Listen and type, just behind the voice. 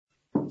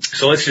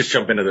So let's just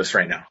jump into this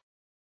right now.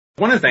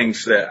 One of the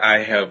things that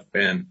I have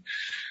been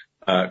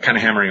kind of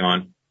hammering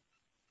on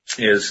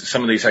is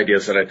some of these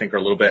ideas that I think are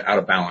a little bit out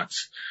of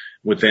balance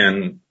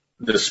within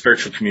the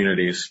spiritual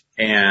communities.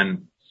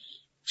 And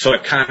so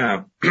I've kind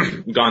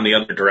of gone the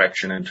other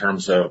direction in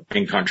terms of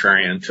being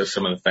contrarian to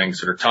some of the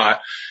things that are taught,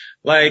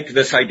 like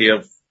this idea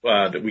of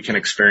that we can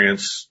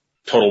experience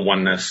total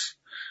oneness,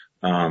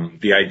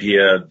 the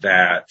idea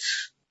that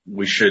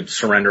we should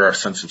surrender our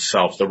sense of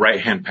self, the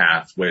right-hand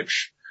path,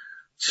 which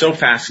is so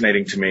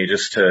fascinating to me.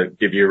 Just to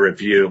give you a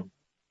review,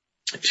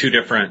 two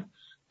different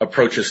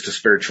approaches to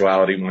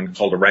spirituality, one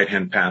called the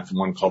right-hand path and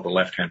one called the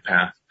left-hand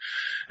path.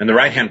 And the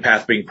right-hand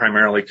path being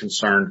primarily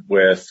concerned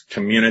with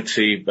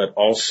community, but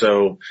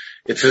also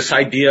it's this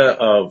idea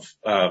of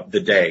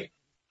the day,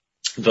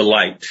 the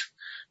light,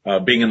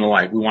 being in the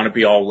light. We want to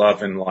be all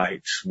love and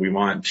light. We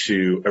want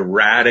to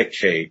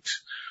eradicate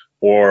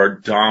or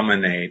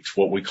dominate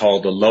what we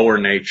call the lower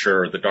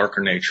nature or the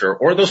darker nature,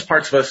 or those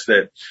parts of us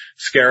that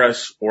scare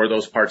us, or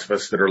those parts of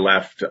us that are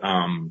left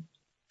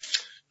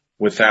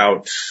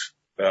without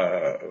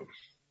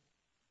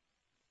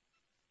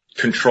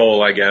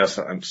control, I guess.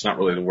 It's not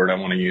really the word I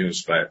want to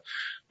use, but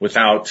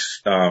without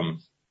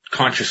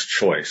conscious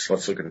choice.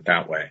 Let's look at it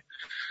that way.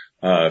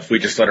 If we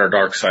just let our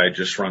dark side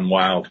just run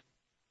wild,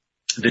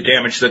 the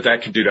damage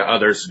that can do to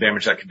others, the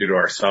damage that can do to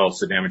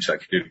ourselves, the damage that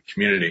can do to the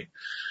community.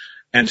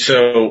 And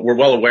so we're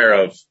well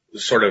aware of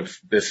sort of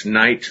this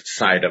night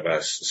side of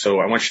us. So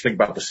I want you to think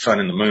about the sun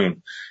and the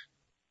moon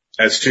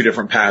as two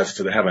different paths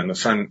to the heaven, the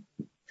sun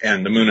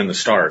and the moon and the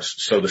stars.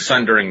 So the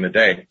sun during the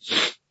day.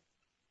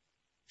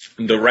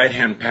 The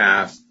right-hand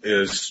path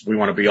is we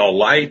want to be all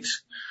light,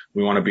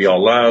 we want to be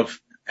all love,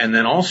 and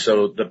then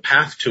also the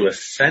path to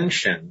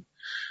ascension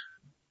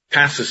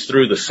passes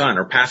through the sun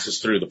or passes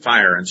through the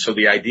fire. And so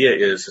the idea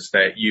is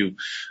that you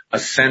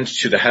ascend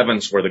to the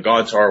heavens where the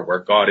gods are, where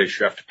God is.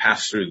 You have to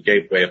pass through the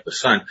gateway of the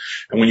sun.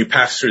 And when you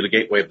pass through the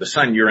gateway of the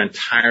sun, you're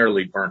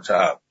entirely burnt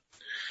up.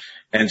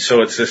 And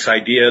so it's this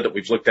idea that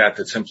we've looked at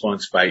that's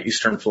influenced by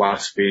Eastern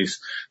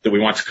philosophies, that we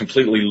want to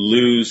completely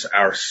lose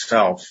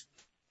ourself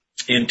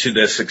into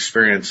this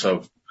experience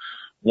of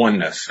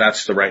oneness.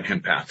 That's the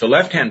right-hand path. The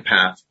left-hand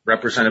path,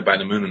 represented by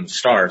the moon and the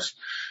stars,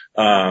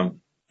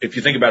 if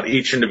you think about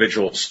each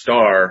individual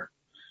star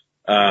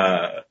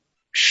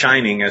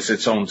shining as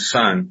its own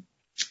sun,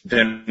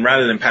 then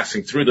rather than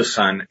passing through the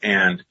sun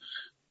and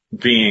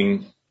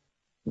being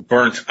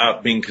burnt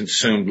up, being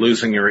consumed,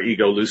 losing your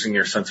ego, losing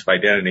your sense of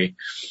identity,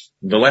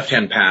 the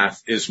left-hand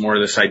path is more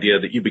this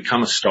idea that you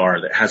become a star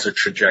that has a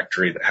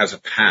trajectory, that has a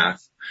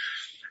path,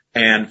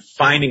 and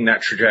finding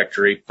that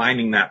trajectory,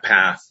 finding that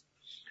path,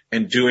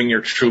 and doing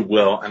your true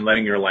will and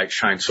letting your light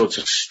shine. So it's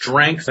a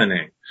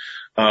strengthening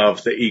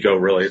of the ego,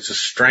 really. It's a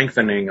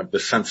strengthening of the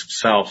sense of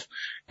self.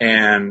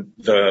 And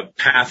the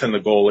path and the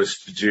goal is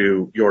to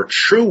do your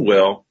true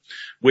will,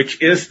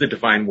 which is the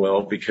divine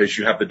will, because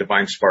you have the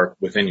divine spark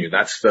within you.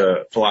 That's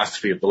the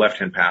philosophy of the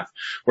left-hand path.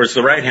 Whereas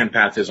the right-hand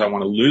path is I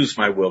want to lose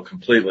my will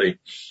completely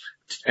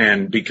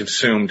and be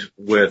consumed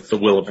with the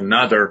will of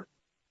another,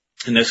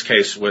 in this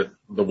case with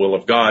the will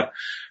of God,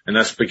 and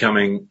thus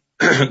becoming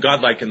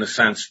godlike in the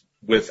sense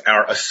with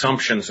our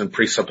assumptions and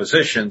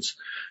presuppositions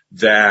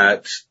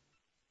that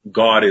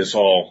God is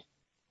all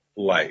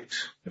light,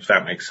 if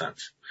that makes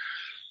sense.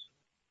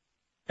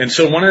 And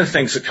so one of the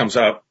things that comes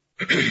up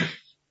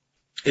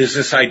is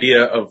this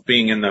idea of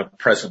being in the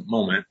present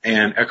moment.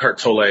 And Eckhart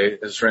Tolle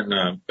has written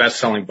a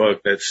best-selling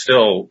book that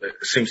still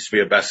seems to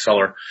be a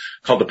bestseller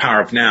called The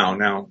Power of Now.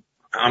 Now,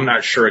 I'm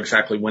not sure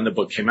exactly when the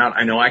book came out.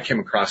 I know I came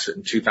across it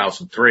in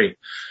 2003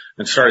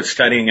 and started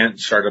studying it and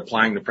started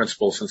applying the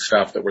principles and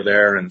stuff that were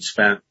there and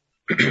spent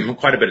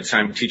quite a bit of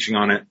time teaching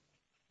on it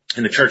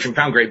in the church and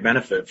found great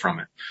benefit from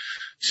it.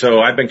 So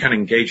I've been kind of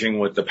engaging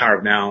with the Power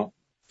of Now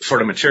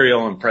sort of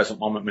material and present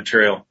moment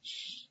material,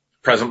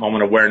 present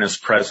moment awareness,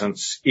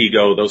 presence,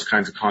 ego, those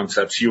kinds of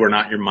concepts. You are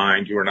not your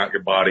mind. You are not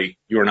your body.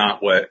 You are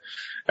not what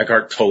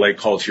Eckhart Tolle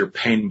calls your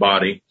pain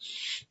body,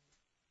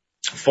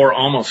 for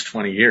almost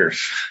 20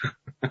 years.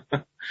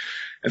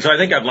 And so I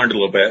think I've learned a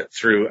little bit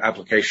through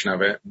application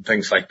of it and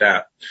things like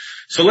that.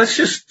 So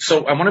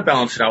I want to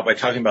balance it out by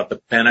talking about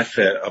the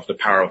benefit of the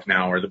power of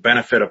now, or the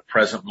benefit of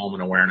present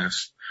moment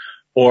awareness,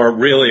 or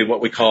really what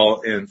we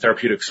call in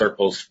therapeutic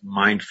circles,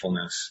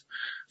 mindfulness.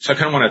 So I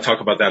kind of want to talk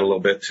about that a little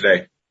bit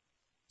today.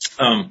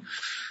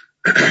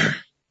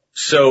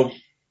 So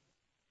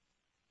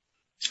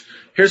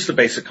here's the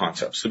basic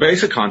concepts. The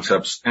basic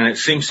concepts, and it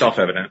seems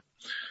self-evident.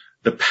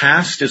 The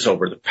past is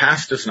over. The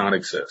past does not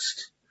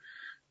exist.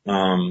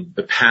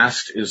 The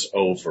past is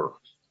over.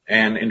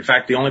 And in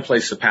fact, the only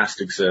place the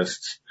past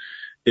exists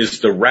is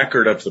the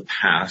record of the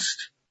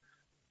past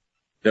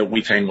that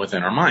we contain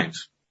within our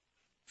minds.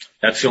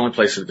 That's the only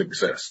place it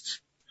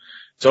exists.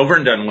 It's over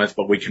and done with,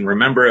 but we can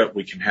remember it.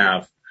 We can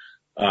have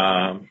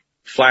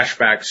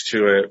flashbacks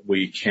to it.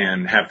 We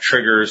can have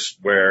triggers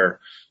where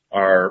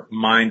our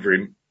mind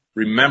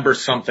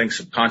remembers something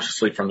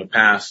subconsciously from the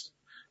past.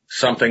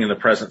 Something in the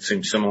present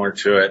seems similar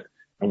to it,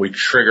 and we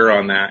trigger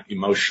on that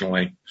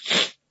emotionally.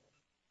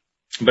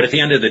 But at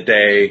the end of the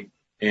day,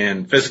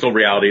 in physical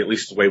reality, at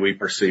least the way we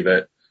perceive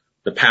it,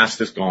 the past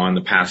is gone.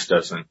 The past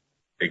doesn't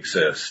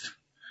exist.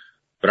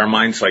 But our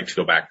minds like to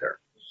go back there.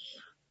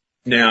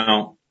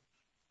 Now,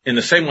 in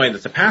the same way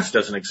that the past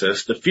doesn't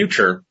exist, the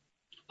future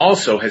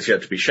also has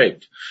yet to be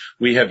shaped.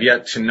 We have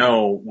yet to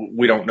know,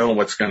 we don't know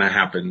what's going to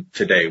happen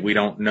today. We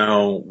don't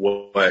know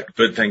what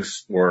good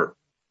things or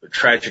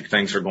tragic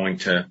things are going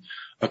to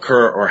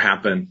occur or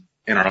happen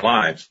in our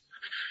lives.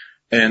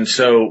 And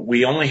so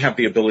we only have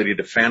the ability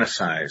to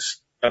fantasize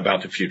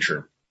about the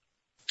future.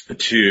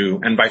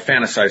 And by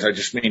fantasize, I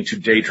just mean to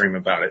daydream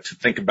about it, to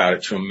think about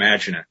it, to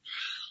imagine it.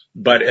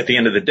 But at the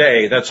end of the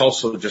day, that's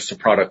also just a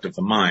product of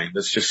the mind.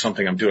 That's just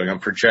something I'm doing. I'm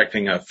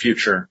projecting a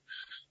future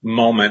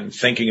moment,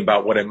 thinking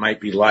about what it might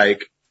be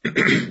like.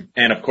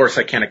 And of course,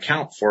 I can't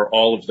account for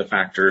all of the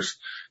factors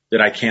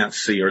that I can't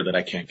see or that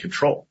I can't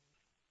control.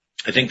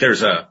 I think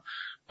there's a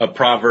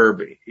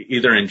proverb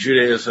either in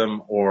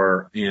Judaism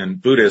or in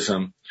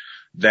Buddhism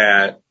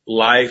that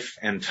life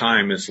and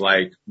time is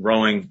like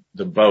rowing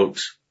the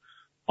boat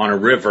on a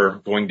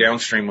river, going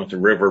downstream with the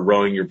river,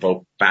 rowing your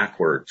boat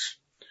backwards.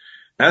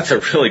 That's a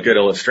really good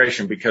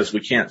illustration because we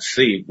can't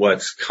see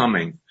what's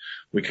coming.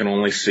 We can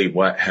only see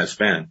what has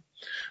been.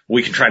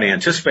 We can try to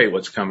anticipate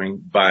what's coming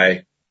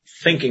by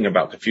thinking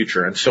about the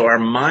future. And so our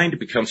mind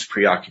becomes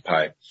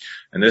preoccupied.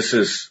 And this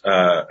is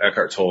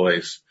Eckhart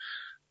Tolle's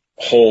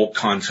whole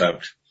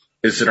concept,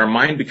 is that our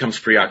mind becomes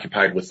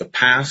preoccupied with the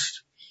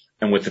past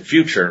and with the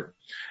future.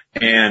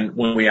 And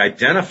when we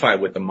identify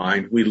with the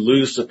mind, we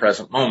lose the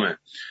present moment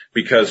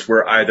because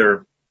we're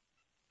either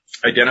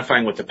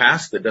identifying with the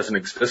past that doesn't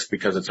exist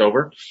because it's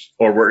over,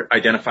 or we're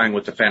identifying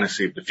with the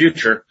fantasy of the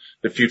future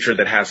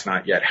that has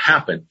not yet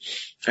happened.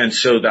 And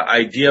so the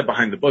idea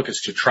behind the book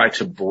is to try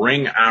to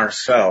bring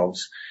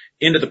ourselves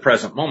into the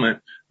present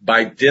moment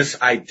by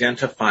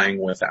disidentifying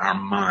with our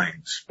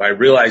minds, by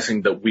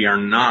realizing that we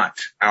are not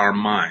our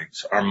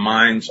minds. Our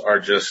minds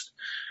are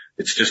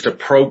it's just a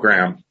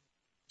program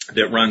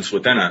that runs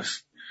within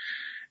us.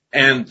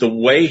 And the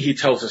way he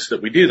tells us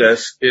that we do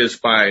this is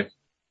by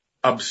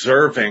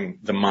observing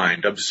the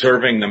mind,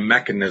 observing the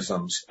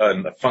mechanisms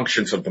and the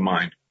functions of the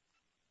mind,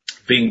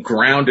 being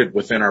grounded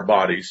within our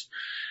bodies.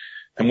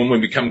 And when we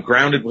become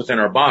grounded within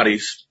our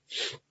bodies,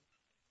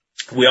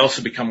 we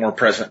also become more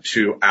present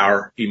to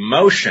our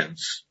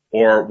emotions,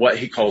 or what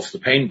he calls the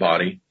pain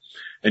body,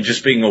 and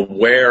just being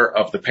aware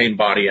of the pain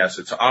body as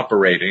it's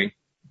operating,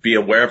 be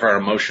aware of our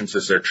emotions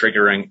as they're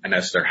triggering and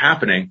as they're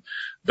happening,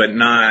 but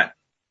not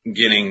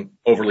getting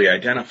overly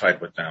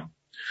identified with them.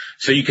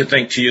 So you could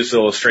think, to use the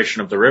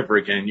illustration of the river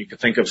again, you could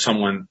think of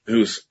someone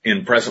who's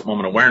in present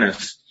moment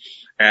awareness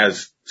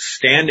as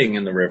standing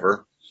in the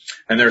river,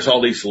 and there's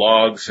all these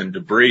logs and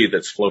debris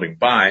that's floating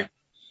by,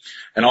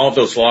 and all of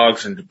those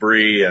logs and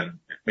debris and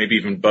maybe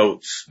even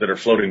boats that are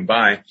floating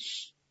by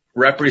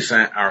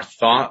represent our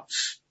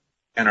thoughts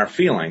and our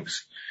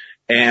feelings.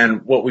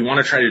 And what we want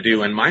to try to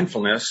do in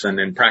mindfulness and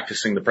in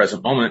practicing the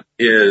present moment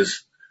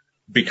is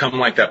become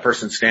like that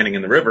person standing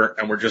in the river,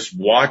 and we're just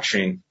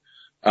watching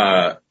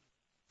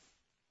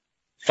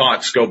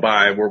thoughts go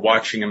by. We're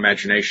watching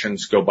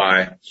imaginations go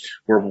by.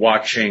 We're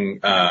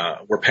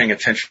paying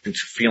attention to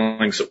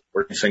feelings that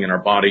we're seeing in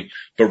our body,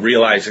 but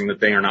realizing that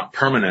they are not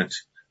permanent,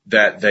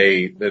 that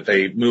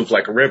they move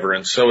like a river.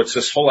 And so it's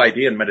this whole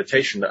idea in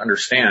meditation to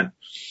understand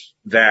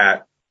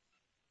that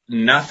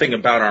nothing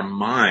about our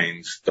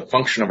minds, the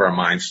function of our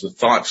minds, the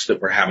thoughts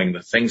that we're having,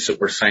 the things that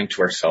we're saying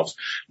to ourselves,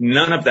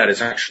 none of that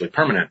is actually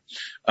permanent.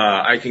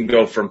 I can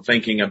go from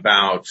thinking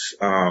about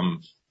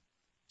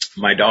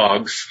my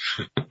dogs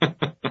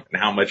and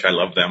how much I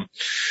love them.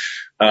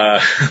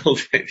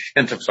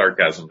 Hint of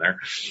sarcasm there.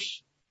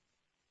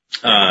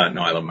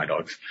 No, I love my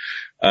dogs.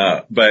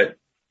 But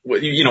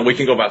we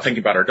can go about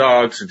thinking about our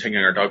dogs and taking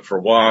our dog for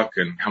a walk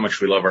and how much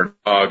we love our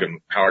dog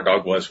and how our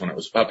dog was when it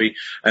was a puppy.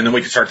 And then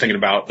we can start thinking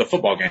about the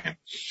football game.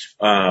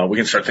 We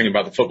can start thinking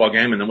about the football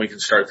game, and then we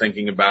can start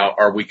thinking about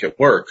our week at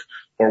work.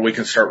 Or we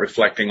can start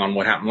reflecting on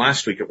what happened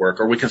last week at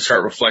work. Or we can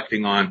start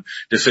reflecting on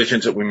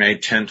decisions that we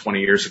made 10, 20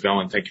 years ago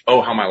and think,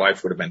 oh, how my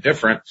life would have been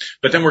different.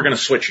 But then we're going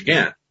to switch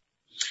again.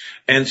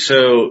 And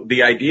so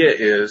the idea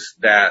is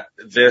that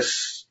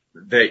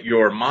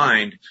your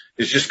mind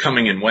is just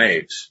coming in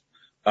waves.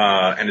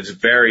 And it's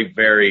very,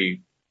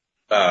 very,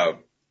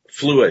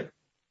 fluid.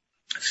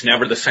 It's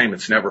never the same.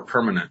 It's never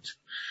permanent.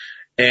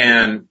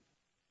 And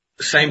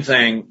same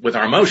thing with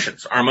our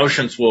emotions. Our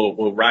emotions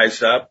will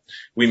rise up.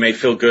 We may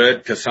feel good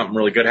because something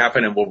really good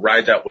happened, and we'll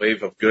ride that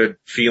wave of good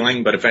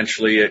feeling, but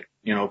eventually it,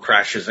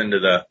 crashes into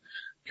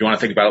if you want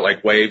to think about it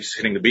like waves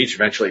hitting the beach,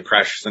 eventually it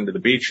crashes into the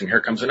beach, and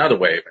here comes another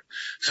wave.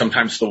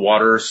 Sometimes the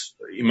waters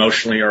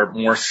emotionally are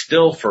more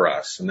still for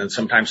us, and then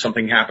sometimes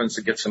something happens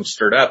that gets them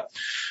stirred up.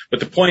 But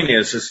the point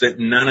is that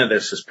none of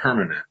this is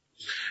permanent.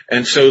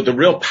 And so the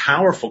real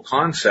powerful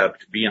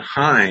concept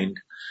behind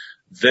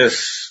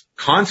this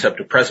concept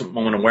of present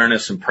moment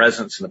awareness and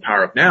presence and the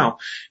power of now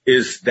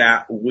is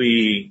that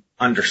we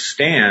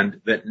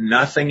understand that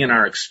nothing in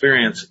our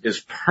experience is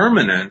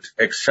permanent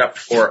except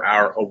for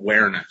our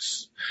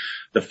awareness.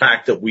 the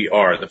fact that we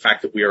are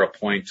a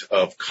point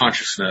of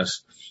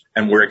consciousness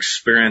and we're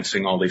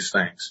experiencing all these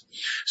things.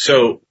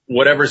 So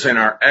whatever's in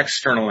our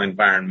external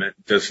environment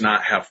does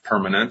not have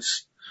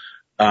permanence.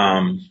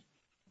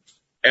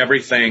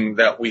 Everything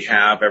that we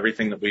have,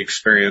 everything that we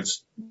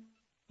experience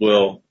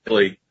will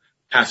really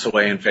pass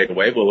away and fade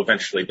away. We'll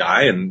eventually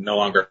die and no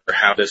longer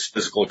have this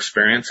physical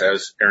experience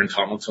as Aaron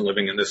Tomlinson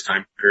living in this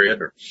time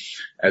period, or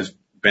as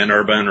Ben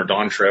Urban or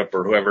Don Tripp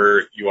or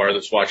whoever you are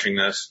that's watching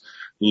this,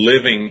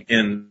 living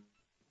in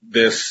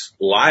this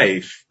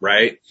life,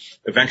 right?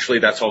 Eventually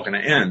that's all going to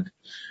end.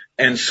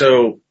 And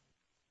so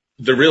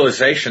the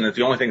realization that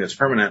the only thing that's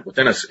permanent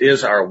within us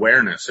is our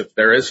awareness. If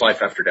there is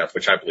life after death,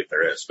 which I believe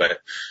there is, but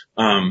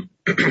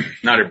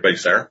not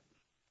everybody's there.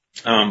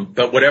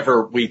 But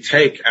whatever we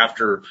take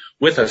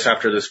with us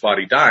after this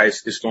body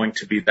dies is going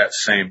to be that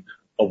same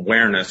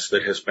awareness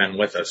that has been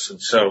with us.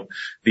 And so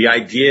the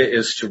idea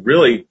is to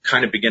really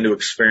kind of begin to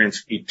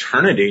experience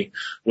eternity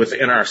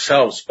within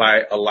ourselves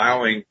by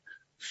allowing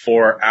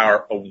for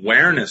our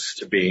awareness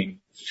to be,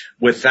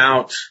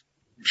 without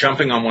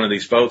jumping on one of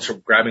these boats or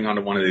grabbing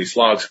onto one of these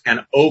logs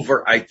and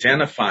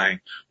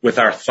over-identifying with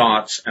our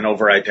thoughts and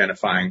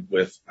over-identifying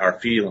with our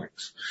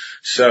feelings.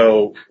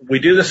 So we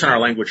do this in our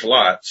language a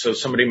lot. So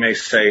somebody may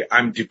say,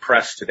 I'm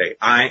depressed today.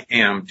 I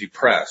am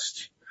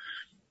depressed.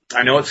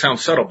 I know it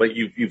sounds subtle, but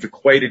you've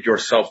equated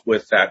yourself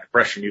with that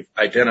depression. You've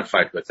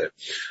identified with it.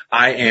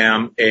 I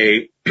am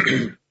a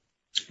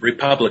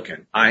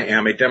Republican. I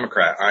am a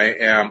Democrat. I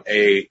am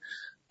a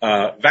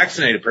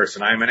vaccinated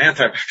person. I'm an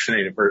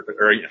anti-vaccinated person,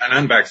 or an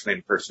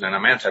unvaccinated person, and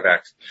I'm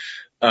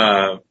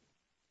anti-vax.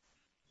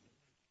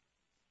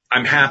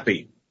 I'm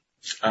happy.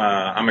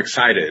 I'm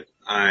excited.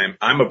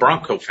 I'm a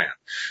Bronco fan.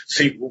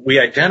 See, we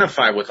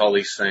identify with all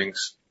these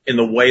things in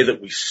the way that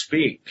we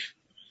speak.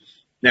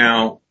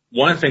 Now,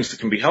 one of the things that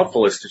can be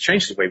helpful is to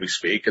change the way we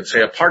speak and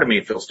say, a part of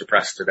me feels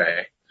depressed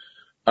today.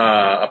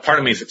 A part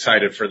of me is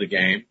excited for the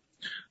game.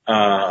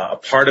 A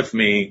part of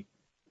me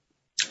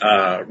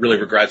really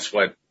regrets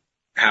what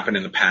happened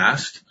in the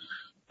past.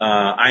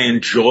 I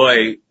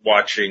enjoy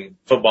watching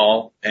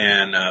football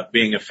and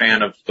being a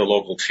fan of the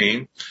local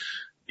team.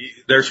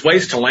 There's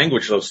ways to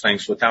language those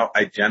things without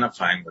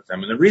identifying with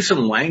them. And the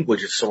reason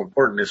language is so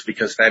important is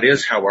because that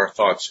is how our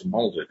thoughts are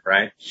molded,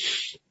 right?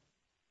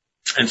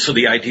 And so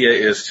the idea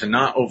is to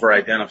not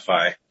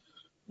over-identify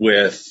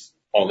with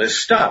all this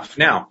stuff.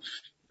 Now,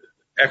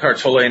 Eckhart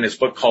Tolle in his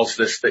book calls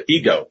this the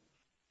ego.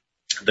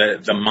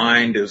 The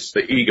mind is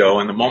the ego,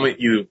 and the moment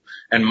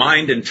and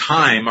mind and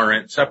time are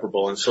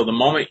inseparable. And so the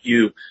moment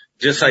you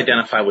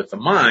disidentify with the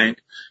mind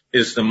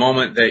is the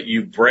moment that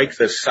you break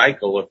this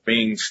cycle of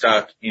being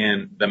stuck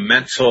in the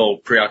mental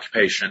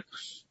preoccupation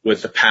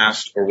with the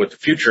past or with the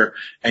future,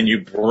 and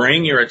you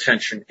bring your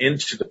attention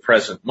into the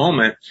present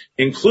moment,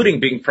 including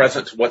being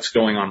present to what's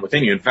going on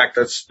within you. In fact,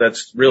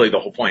 that's really the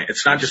whole point.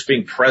 It's not just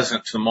being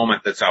present to the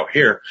moment that's out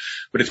here,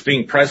 but it's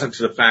being present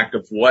to the fact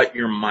of what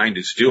your mind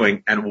is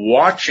doing and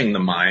watching the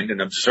mind and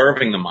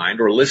observing the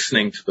mind, or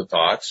listening to the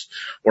thoughts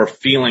or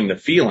feeling the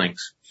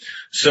feelings,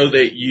 so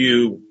that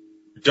you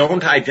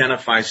don't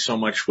identify so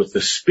much with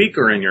the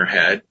speaker in your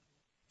head,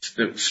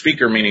 the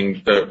speaker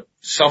meaning the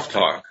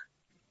self-talk,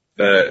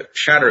 the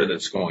chatter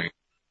that's going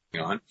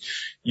on.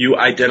 You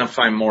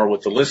identify more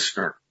with the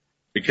listener.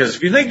 Because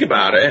if you think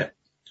about it,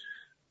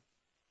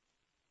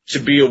 to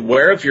be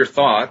aware of your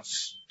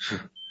thoughts,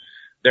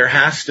 there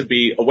has to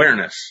be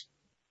awareness.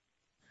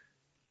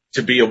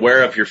 To be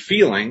aware of your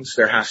feelings,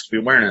 there has to be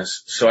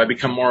awareness. So I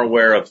become more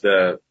aware of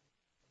the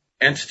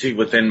entity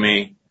within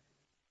me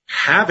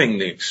having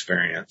the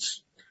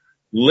experience,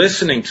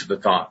 listening to the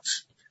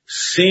thoughts,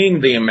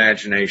 seeing the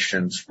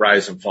imaginations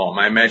rise and fall.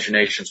 My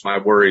imaginations, my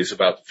worries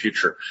about the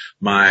future,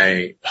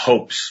 my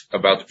hopes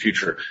about the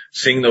future,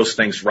 seeing those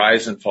things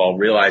rise and fall,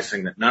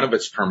 realizing that none of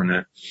it's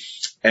permanent,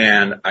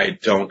 and I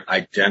don't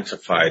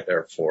identify,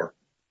 therefore,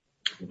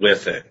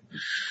 with it.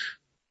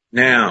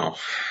 Now,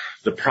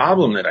 the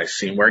problem that I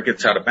see and where it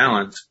gets out of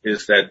balance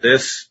is that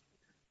this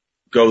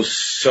goes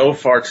so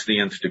far to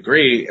the nth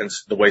degree, and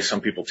the way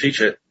some people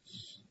teach it,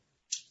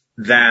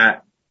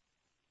 that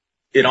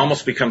it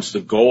almost becomes the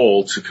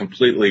goal to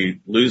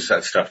completely lose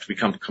that stuff, to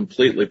become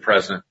completely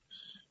present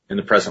in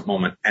the present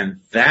moment. And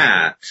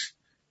that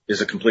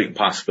is a complete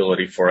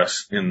impossibility for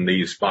us in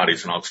these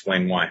bodies, and I'll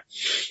explain why.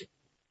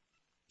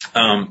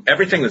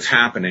 Everything that's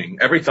happening,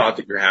 every thought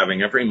that you're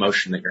having, every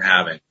emotion that you're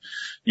having,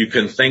 you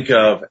can think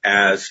of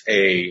as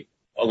a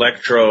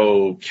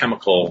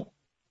electrochemical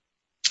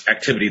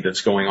activity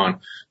that's going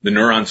on, the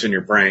neurons in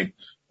your brain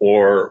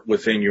or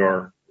within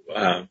your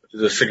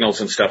the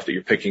signals and stuff that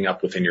you're picking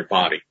up within your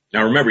body.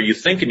 Now remember, you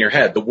think in your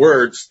head, the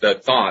words, the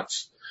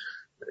thoughts,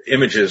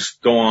 images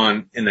go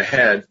on in the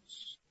head,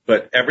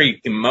 but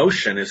every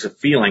emotion is a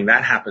feeling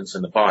that happens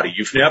in the body.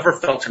 You've never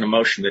felt an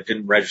emotion that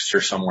didn't register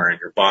somewhere in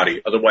your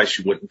body. Otherwise,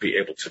 you wouldn't be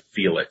able to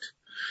feel it.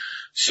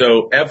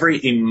 So every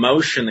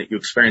emotion that you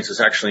experience is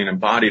actually an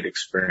embodied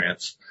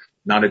experience,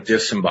 not a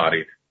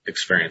disembodied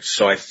experience.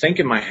 So I think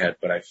in my head,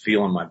 but I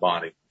feel in my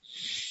body.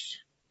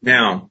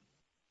 Now,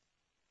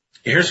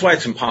 here's why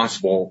it's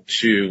impossible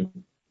to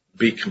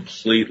be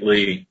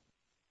completely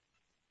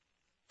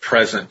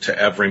present to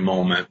every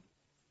moment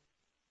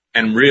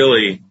and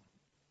really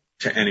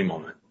to any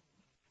moment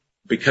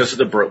because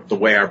of the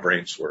way our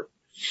brains work.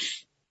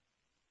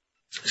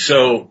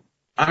 So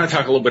I'm going to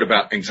talk a little bit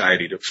about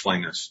anxiety to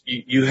explain this.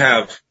 You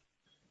have,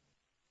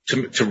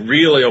 to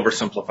really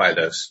oversimplify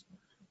this,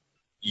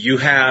 we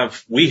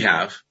have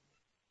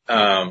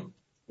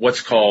what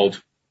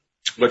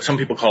some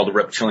people call the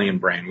reptilian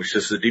brain, which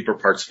is the deeper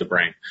parts of the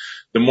brain,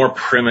 the more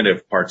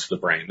primitive parts of the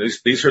brain.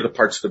 These are the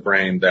parts of the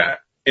brain that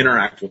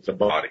interact with the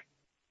body,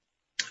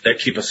 that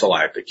keep us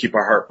alive, that keep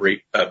our heart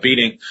rate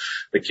beating,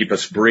 that keep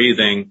us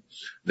breathing,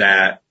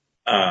 that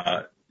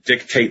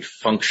dictate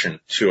function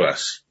to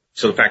us.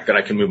 So the fact that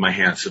I can move my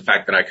hands, the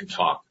fact that I can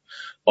talk,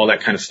 all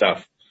that kind of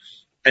stuff.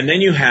 And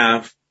then you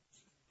have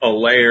a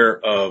layer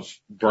of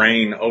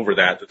brain over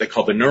that they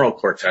call the neural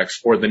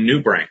cortex or the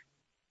new brain.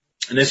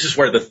 And this is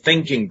where the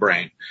thinking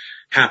brain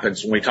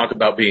happens when we talk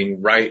about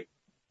being right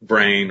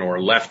brain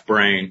or left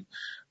brain.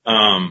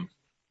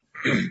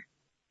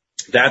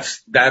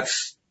 That's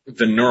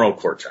the neural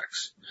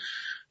cortex.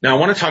 Now I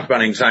want to talk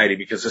about anxiety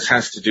because this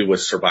has to do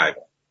with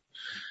survival.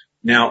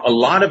 Now a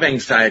lot of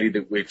anxiety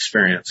that we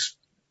experience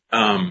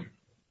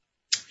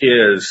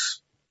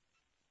is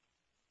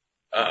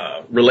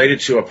related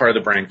to a part of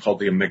the brain called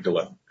the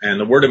amygdala. And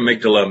the word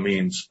amygdala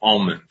means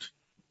almond.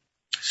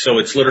 So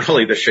it's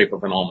literally the shape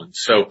of an almond.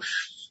 So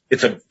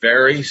it's a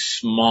very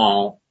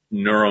small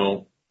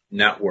neural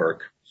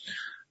network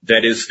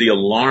that is the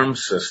alarm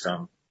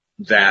system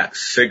that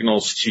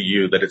signals to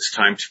you that it's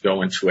time to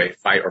go into a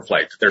fight or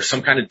flight. There's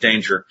some kind of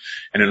danger,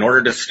 and in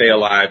order to stay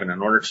alive and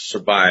in order to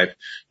survive,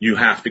 you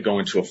have to go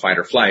into a fight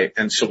or flight.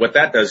 And so what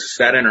that does is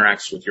that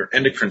interacts with your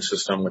endocrine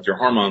system, with your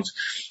hormones,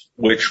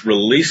 which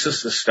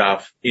releases the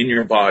stuff in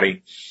your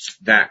body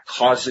that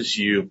causes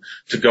you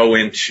to go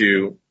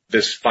into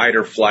this fight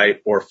or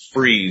flight or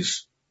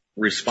freeze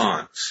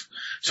response.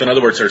 So in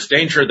other words, there's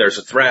danger, there's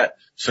a threat,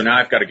 so now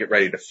I've got to get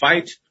ready to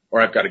fight,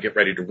 or I've got to get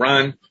ready to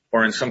run,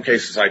 or in some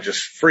cases I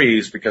just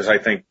freeze because I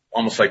think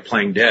almost like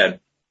playing dead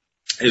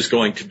is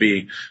going to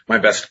be my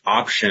best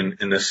option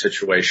in this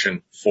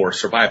situation for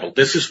survival.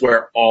 This is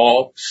where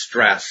all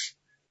stress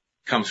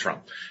comes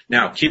from.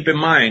 Now, keep in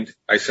mind,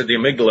 I said the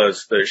amygdala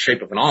is the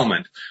shape of an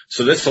almond,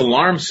 so this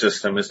alarm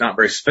system is not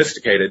very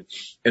sophisticated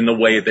in the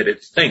way that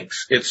it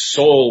thinks. Its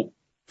sole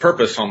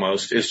purpose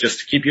almost is just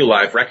to keep you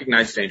alive,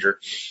 recognize danger,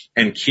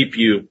 and keep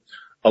you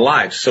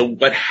alive. So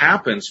what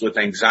happens with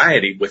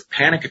anxiety, with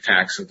panic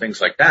attacks and things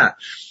like that,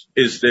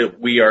 is that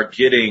we are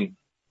getting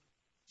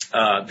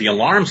the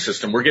alarm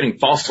system, we're getting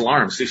false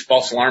alarms. These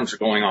false alarms are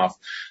going off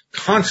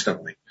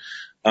constantly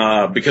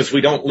because we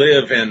don't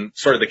live in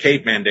sort of the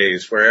caveman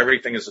days where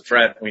everything is a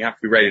threat and we have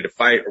to be ready to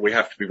fight or we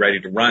have to be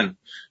ready to run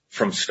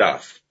from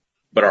stuff.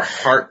 But our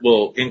heart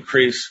will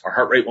increase, our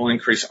heart rate will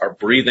increase, our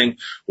breathing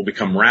will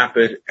become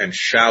rapid and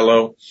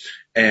shallow,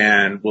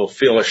 and we'll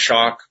feel a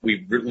shock.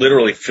 We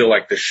literally feel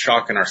like this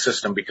shock in our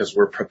system because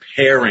we're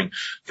preparing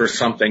for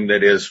something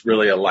that is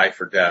really a life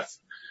or death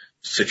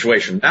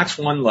situation. That's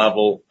one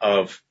level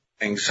of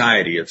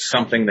anxiety. It's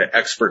something that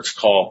experts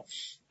call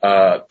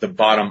the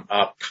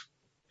bottom-up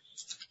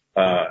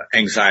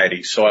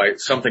anxiety. So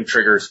something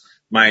triggers,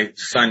 my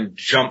son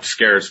jump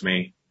scares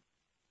me.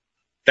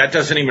 That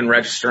doesn't even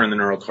register in the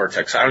neural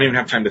cortex. I don't even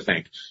have time to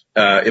think.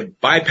 It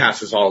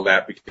bypasses all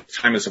that because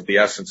time is of the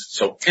essence.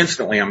 So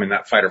instantly I'm in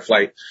that fight or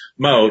flight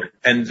mode.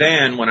 And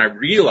then when I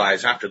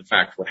realize after the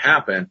fact what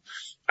happened,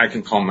 I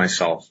can calm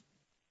myself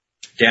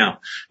down.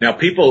 Now,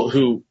 people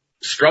who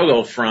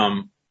struggle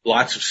from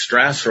lots of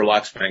stress or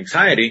lots of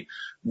anxiety,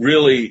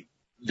 really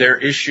their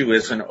issue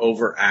is an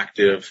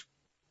overactive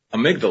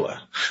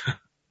amygdala.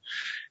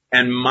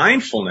 And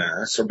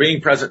mindfulness or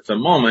being present for the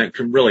moment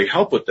can really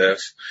help with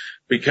this.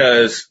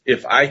 Because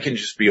if I can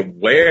just be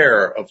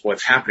aware of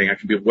what's happening, I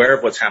can be aware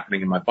of what's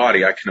happening in my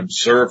body. I can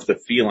observe the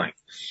feeling.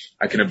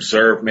 I can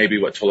observe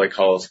maybe what Tolle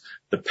calls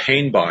the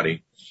pain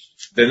body.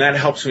 Then that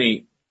helps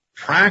me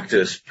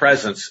practice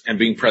presence and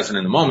being present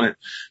in the moment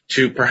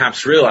to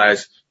perhaps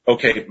realize,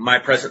 okay, my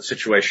present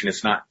situation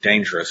is not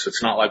dangerous.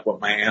 It's not like what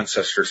my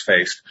ancestors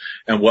faced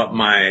and what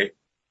my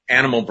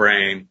animal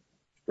brain,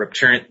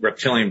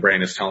 reptilian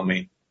brain is telling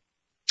me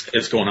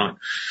is going on.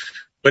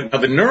 But now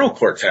the neural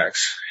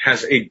cortex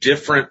has a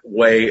different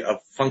way of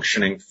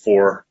functioning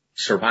for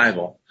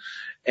survival.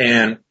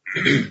 And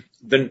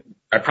then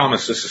I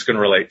promise this is going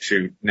to relate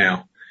to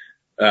now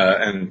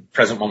and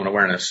present moment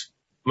awareness.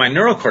 My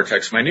neural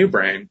cortex, my new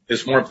brain,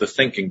 is more of the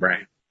thinking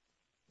brain,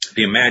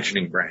 the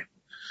imagining brain.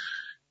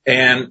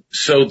 And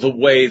so the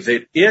way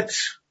that it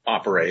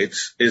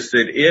operates is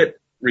that it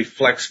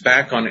reflects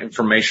back on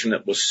information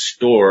that was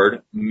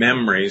stored,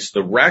 memories,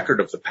 the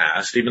record of the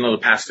past. Even though the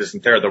past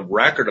isn't there, the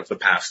record of the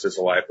past is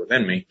alive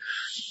within me.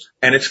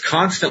 And it's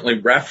constantly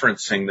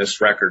referencing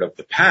this record of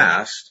the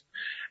past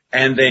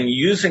and then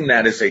using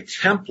that as a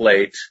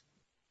template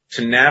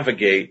to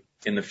navigate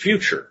in the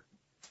future.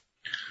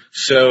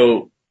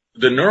 So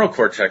the neural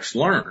cortex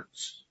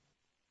learns.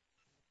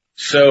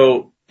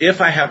 So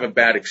if I have a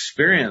bad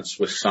experience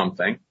with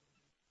something,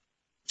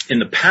 in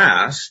the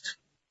past,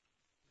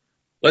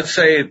 let's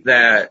say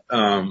that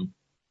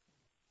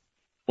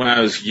when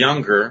I was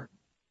younger,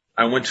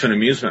 I went to an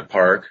amusement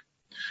park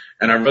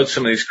and I rode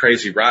some of these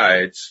crazy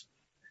rides,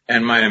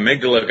 and my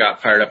amygdala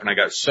got fired up and I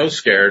got so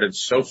scared and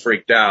so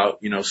freaked out,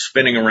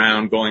 spinning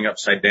around, going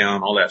upside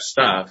down, all that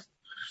stuff,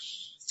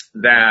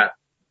 that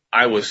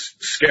I was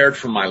scared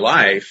for my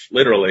life,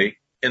 literally,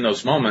 in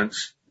those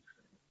moments.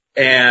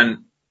 And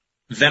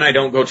then I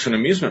don't go to an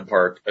amusement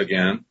park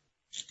again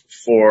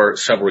for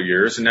several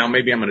years. And now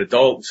maybe I'm an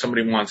adult and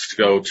somebody wants to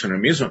go to an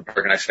amusement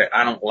park, and I say,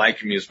 I don't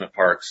like amusement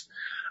parks.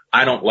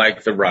 I don't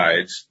like the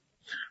rides.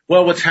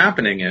 Well, what's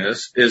happening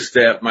is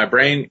that my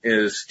brain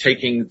is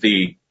taking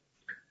the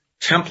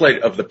template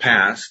of the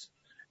past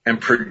and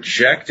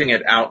projecting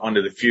it out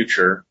onto the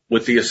future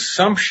with the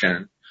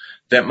assumption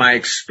that my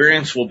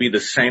experience will be the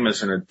same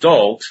as an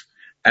adult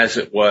as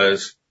it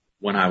was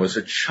when I was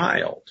a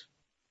child.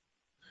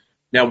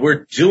 Now,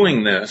 we're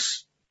doing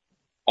this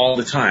all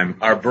the time.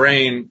 Our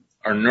brain,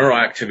 our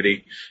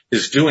neuroactivity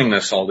is doing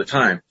this all the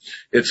time.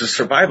 It's a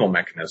survival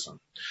mechanism.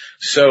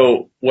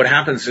 So what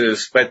happens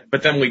is, but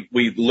then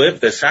we live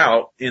this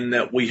out in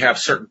that we have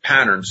certain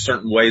patterns,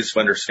 certain ways of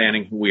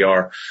understanding who we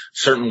are,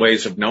 certain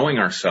ways of knowing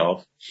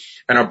ourselves,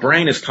 and our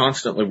brain is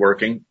constantly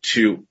working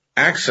to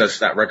access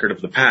that record of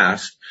the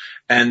past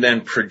and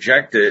then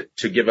project it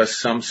to give us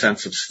some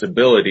sense of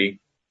stability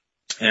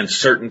and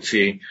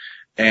certainty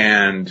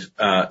and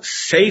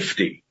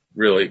safety,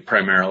 really,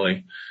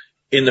 primarily,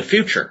 in the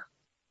future.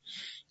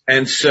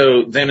 And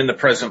so then in the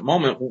present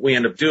moment, what we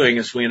end up doing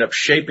is we end up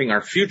shaping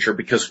our future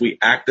because we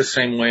act the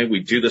same way, we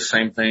do the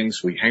same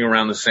things, we hang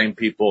around the same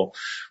people,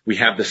 we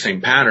have the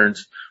same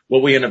patterns.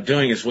 What we end up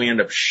doing is we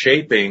end up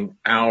shaping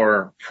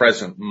our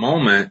present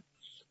moment.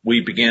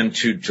 We begin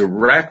to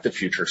direct the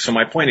future. So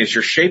my point is,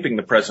 you're shaping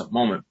the present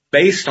moment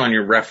based on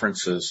your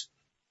references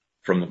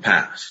from the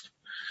past.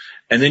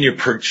 And then you're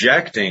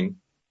projecting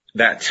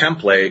that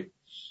template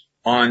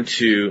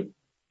onto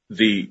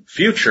the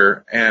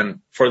future,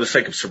 and for the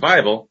sake of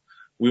survival,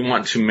 we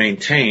want to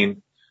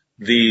maintain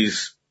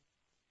these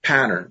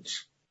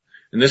patterns.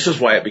 And this is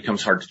why it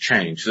becomes hard to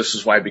change. This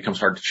is why it becomes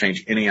hard to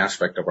change any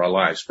aspect of our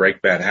lives,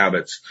 break bad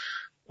habits,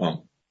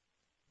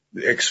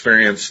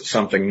 experience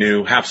something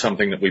new, have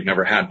something that we've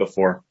never had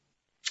before,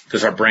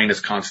 because our brain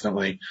is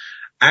constantly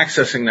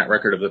accessing that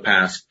record of the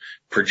past,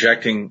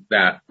 projecting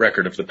that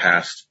record of the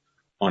past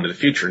onto the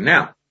future.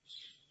 Now,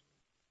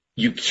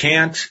 you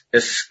can't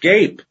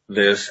escape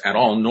this at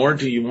all, nor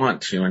do you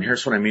want to. And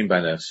here's what I mean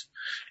by this.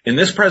 In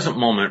this present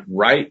moment,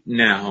 right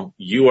now,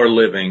 you are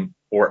living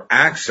or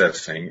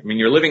accessing,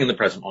 you're living in the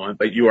present moment,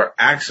 but you are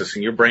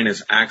accessing, your brain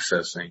is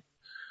accessing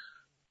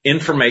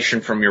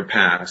information from your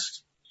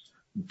past,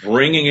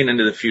 bringing it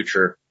into the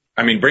future,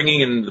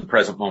 bringing it into the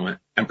present moment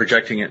and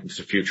projecting it into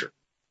the future.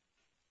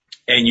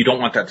 And you don't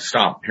want that to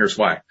stop. Here's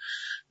why.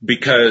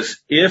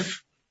 Because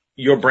if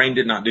your brain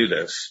did not do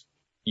this,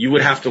 you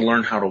would have to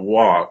learn how to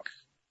walk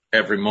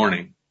every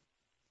morning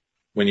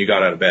when you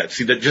got out of bed.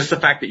 See, that just the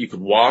fact that you could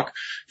walk,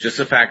 just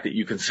the fact that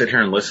you can sit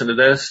here and listen to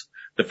this,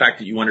 the fact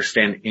that you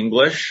understand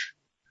English,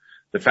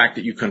 the fact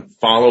that you can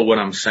follow what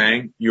I'm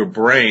saying, your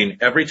brain,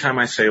 every time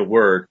I say a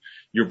word,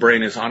 your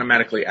brain is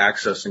automatically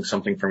accessing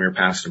something from your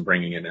past and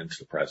bringing it into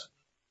the present.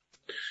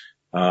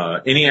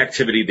 Any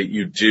activity that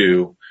you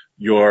do,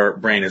 your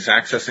brain is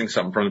accessing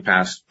something from the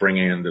past,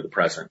 bringing it into the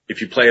present.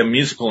 If you play a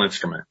musical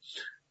instrument,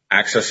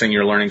 accessing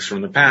your learnings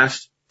from the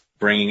past,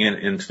 bringing it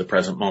into the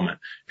present moment.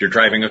 If you're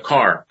driving a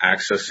car,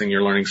 accessing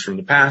your learnings from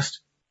the past,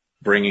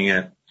 bringing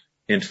it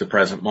into the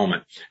present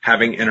moment.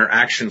 Having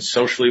interactions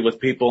socially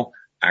with people,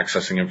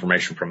 accessing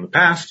information from the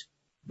past,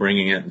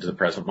 bringing it into the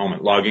present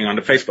moment. Logging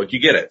onto Facebook, you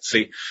get it.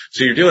 See,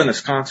 so you're doing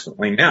this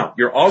constantly. Now,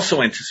 you're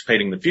also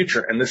anticipating the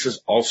future, and this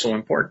is also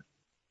important.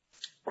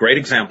 Great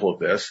example of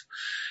this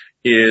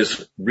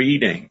is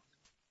reading.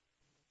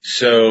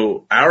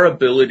 So our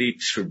ability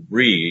to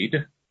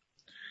read,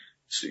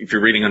 if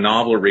you're reading a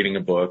novel or reading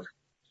a book,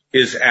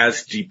 is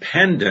as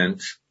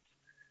dependent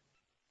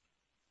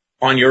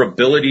on your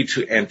ability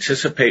to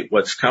anticipate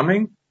what's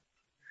coming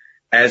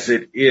as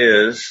it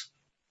is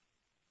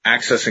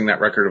accessing that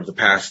record of the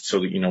past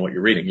so that you know what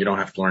you're reading. You don't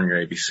have to learn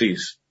your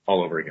ABCs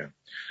all over again.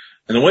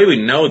 And the way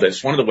we know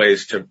this, one of the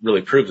ways to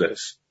really prove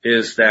this,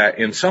 is that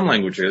in some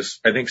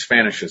languages, I think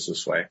Spanish is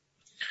this way,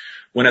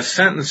 when a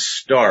sentence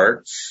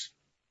starts,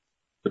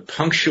 the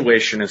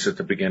punctuation is at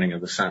the beginning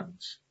of the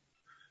sentence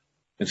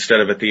instead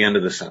of at the end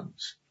of the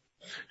sentence.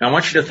 Now, I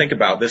want you to think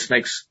about this.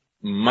 Makes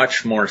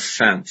much more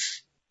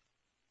sense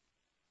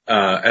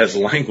as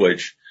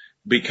language,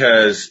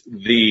 because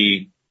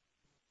the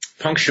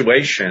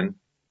punctuation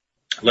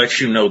lets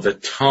you know the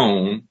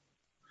tone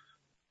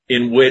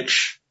in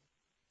which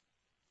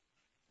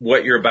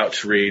what you're about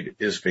to read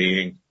is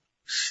being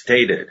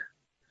stated,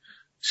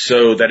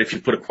 so that if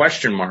you put a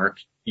question mark,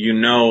 you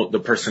know the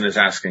person is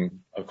asking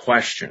a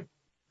question.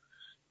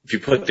 If you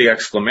put the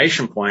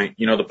exclamation point,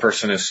 you know the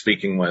person is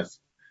speaking with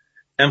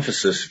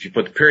emphasis. If you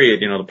put the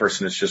period, you know the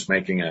person is just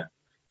making a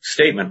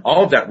statement.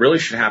 All of that really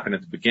should happen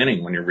at the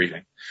beginning when you're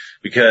reading,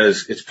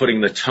 because it's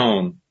putting the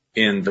tone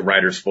in the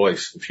writer's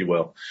voice, if you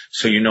will,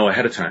 so you know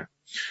ahead of time.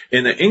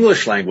 In the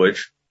English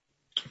language,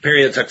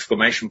 periods,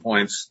 exclamation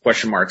points,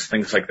 question marks,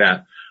 things like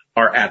that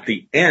are at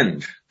the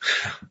end,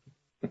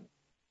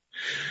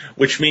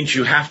 which means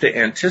you have to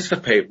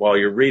anticipate while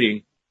you're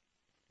reading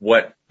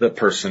what the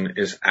person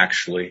is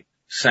actually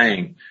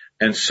saying.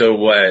 And so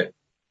what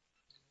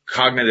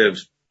cognitive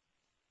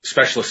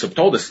specialists have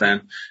told us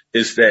then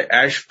is that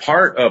as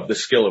part of the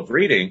skill of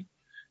reading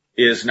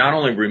is not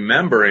only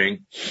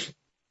remembering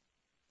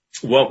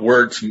what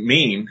words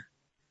mean,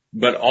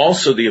 but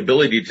also the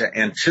ability to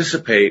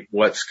anticipate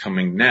what's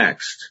coming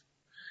next.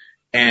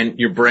 And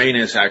your brain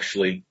is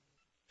actually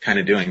kind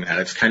of doing that.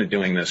 It's kind of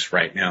doing this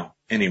right now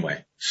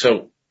anyway.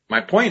 So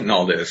my point in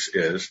all this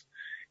is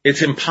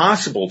it's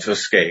impossible to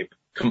escape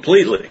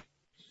completely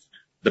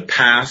the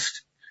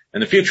past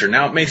and the future.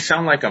 Now, it may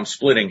sound like I'm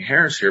splitting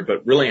hairs here,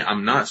 but really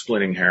I'm not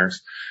splitting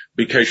hairs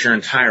because your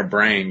entire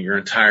brain, your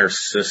entire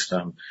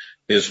system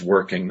is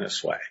working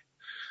this way.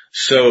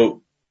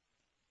 So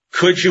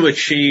could you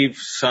achieve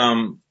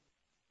some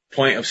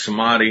point of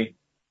samadhi,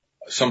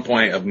 some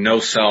point of no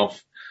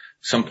self,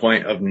 some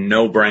point of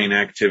no brain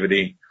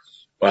activity,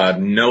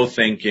 no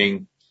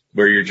thinking,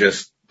 where you're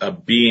just a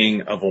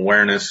being of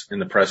awareness in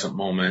the present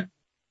moment?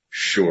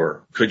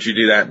 Sure. Could you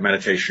do that in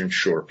meditation?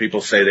 Sure.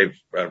 People say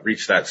they've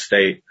reached that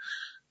state.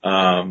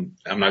 I'm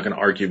not going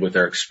to argue with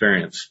their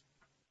experience.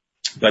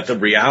 But the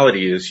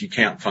reality is you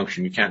can't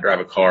function. You can't drive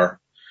a car.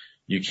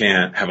 You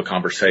can't have a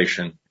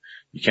conversation.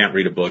 You can't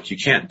read a book. You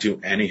can't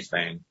do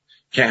anything.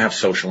 You can't have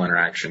social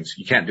interactions.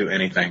 You can't do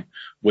anything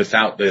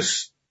without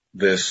this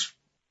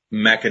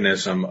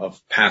mechanism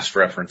of past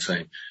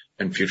referencing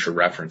and future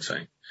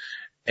referencing.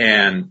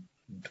 And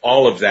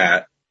all of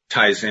that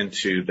ties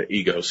into the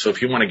ego. So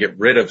if you want to get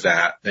rid of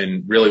that,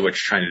 then really what you're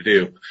trying to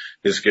do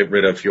is get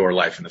rid of your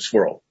life in this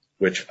world,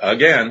 which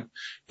again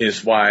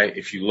is why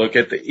if you look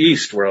at the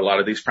East, where a lot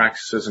of these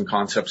practices and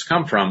concepts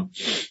come from,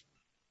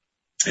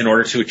 in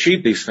order to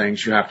achieve these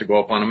things, you have to go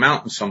up on a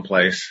mountain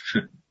someplace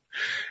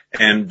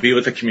and be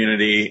with the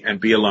community and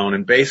be alone.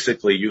 And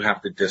basically you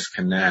have to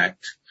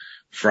disconnect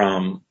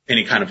from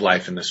any kind of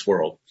life in this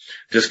world,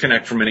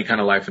 disconnect from any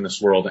kind of life in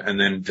this world, and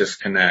then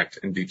disconnect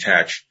and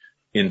detach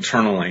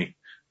internally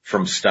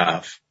from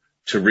stuff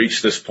to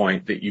reach this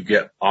point that you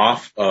get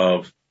off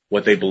of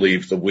what they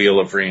believe the wheel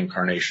of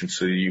reincarnation,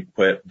 so that you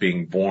quit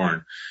being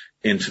born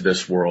into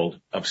this world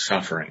of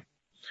suffering.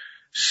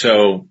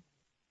 So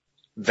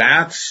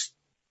that's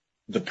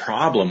the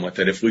problem with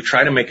it. If we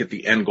try to make it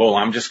the end goal,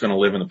 I'm just going to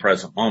live in the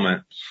present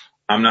moment,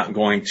 I'm not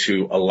going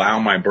to allow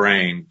my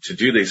brain to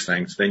do these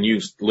things, then you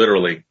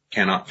literally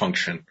cannot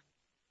function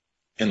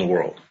in the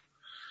world.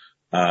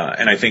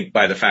 And I think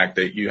by the fact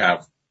that you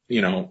have,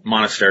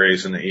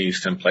 monasteries in the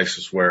East and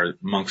places where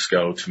monks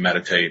go to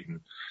meditate and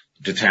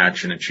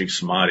detach and achieve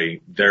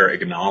samadhi, they're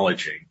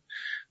acknowledging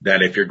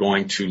that if you're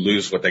going to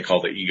lose what they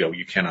call the ego,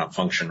 you cannot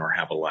function or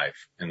have a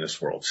life in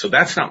this world. So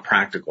that's not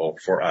practical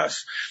for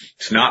us.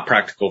 It's not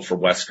practical for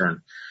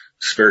Western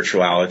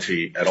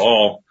spirituality at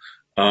all.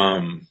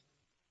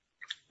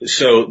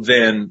 So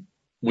then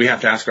we have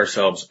to ask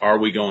ourselves, are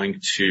we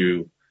going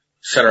to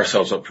set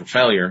ourselves up for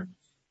failure,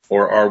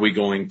 or are we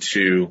going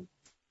to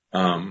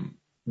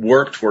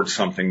work towards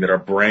something that our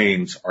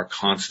brains are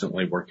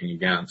constantly working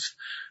against,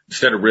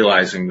 instead of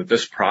realizing that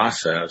this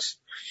process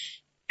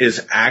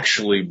is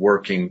actually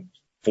working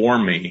for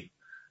me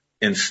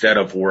instead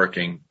of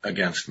working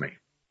against me?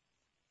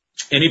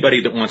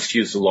 Anybody that wants to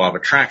use the law of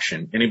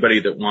attraction,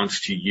 anybody that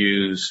wants to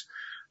use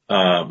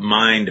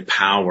mind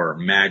power,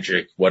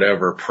 magic,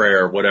 whatever,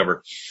 prayer,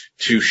 whatever,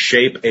 to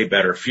shape a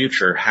better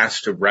future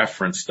has to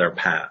reference their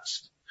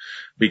past,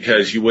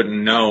 because you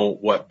wouldn't know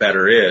what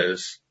better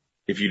is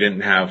if you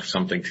didn't have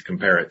something to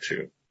compare it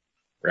to,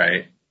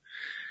 right?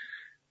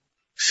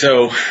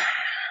 So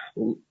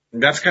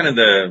that's kind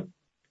of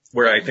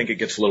where I think it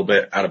gets a little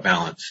bit out of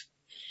balance.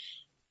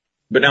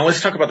 But now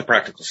let's talk about the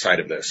practical side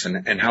of this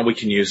and how we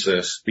can use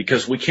this,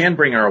 because we can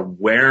bring our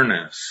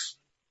awareness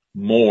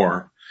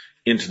more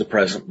into the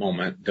present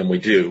moment than we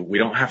do. We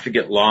don't have to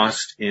get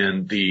lost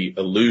in the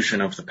illusion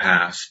of the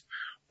past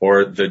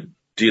or the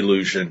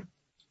delusion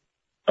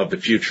of the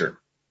future.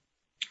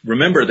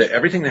 Remember that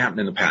everything that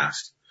happened in the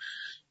past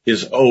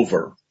is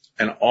over,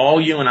 and all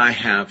you and I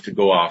have to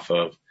go off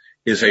of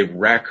is a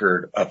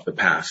record of the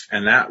past.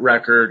 And that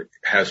record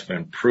has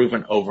been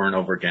proven over and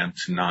over again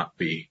to not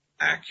be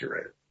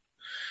accurate.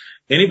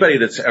 Anybody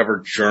that's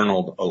ever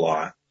journaled a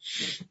lot,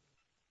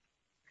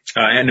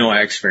 I know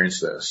I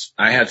experienced this.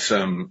 I had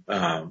some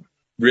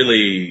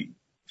really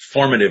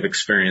formative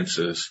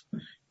experiences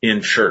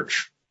in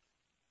church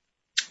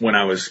when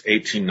I was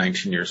 18,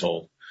 19 years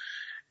old.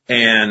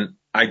 And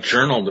I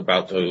journaled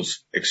about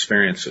those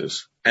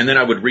experiences. And then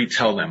I would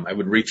retell them. I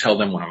would retell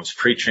them when I was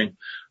preaching.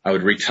 I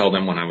would retell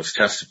them when I was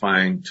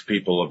testifying to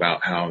people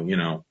about how,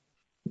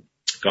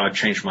 God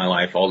changed my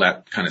life, all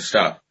that kind of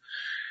stuff.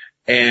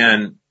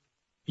 And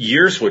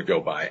years would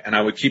go by, and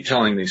I would keep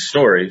telling these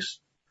stories.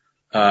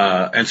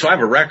 And so I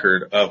have a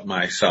record of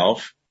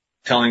myself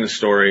telling the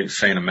story,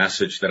 saying a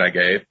message that I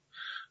gave.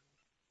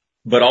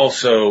 but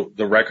also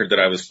the record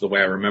the way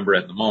I remember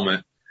it in the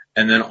moment,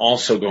 and then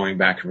also going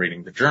back and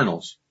reading the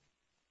journals.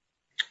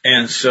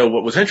 And so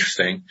what was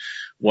interesting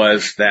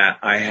was that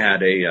I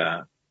had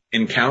a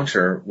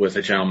encounter with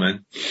a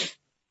gentleman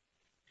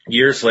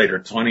years later,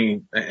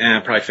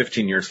 probably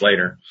 15 years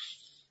later,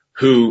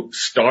 who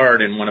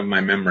starred in one of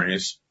my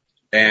memories,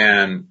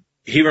 and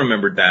he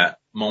remembered that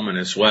moment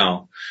as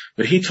well.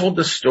 But he told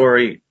the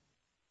story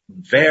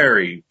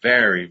very,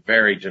 very,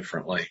 very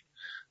differently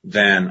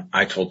than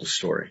I told the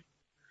story.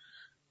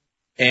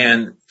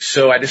 And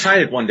so I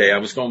decided one day, I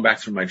was going back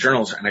through my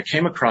journals and I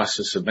came across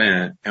this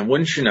event, and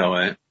wouldn't you know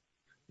it,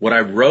 what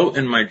I wrote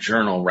in my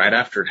journal right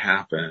after it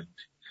happened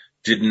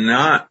did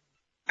not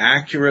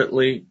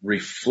accurately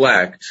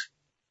reflect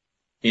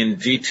in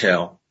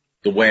detail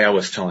the way I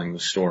was telling the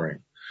story.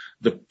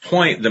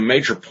 The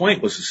major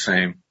point was the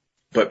same,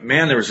 but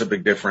man, there was a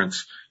big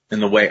difference in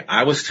the way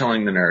I was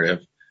telling the narrative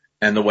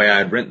and the way I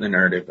had written the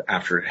narrative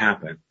after it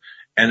happened.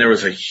 And there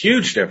was a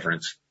huge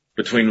difference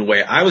between the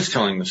way I was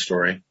telling the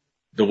story,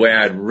 the way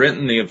I had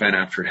written the event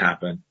after it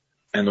happened,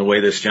 and the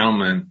way this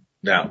gentleman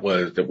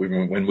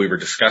when we were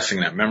discussing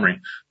that memory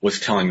was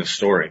telling the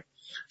story.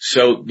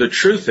 So the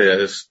truth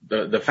is,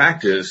 the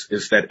fact is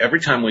that every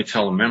time we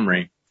tell a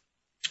memory,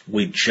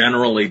 we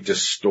generally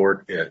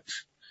distort it.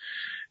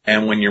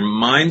 And when your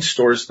mind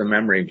stores the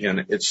memory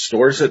again, it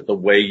stores it the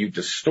way you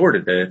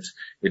distorted it.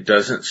 It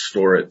doesn't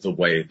store it the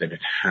way that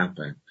it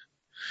happened.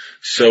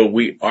 So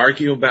we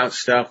argue about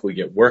stuff, we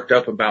get worked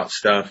up about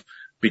stuff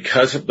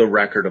because of the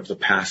record of the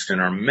past in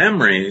our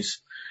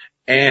memories,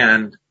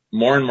 and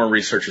more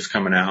research is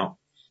coming out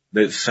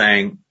that's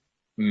saying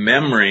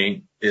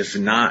memory is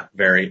not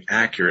very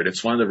accurate.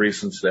 It's one of the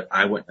reasons that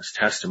eyewitness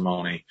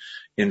testimony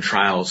in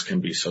trials can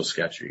be so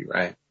sketchy,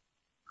 right?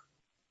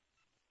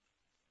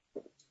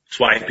 It's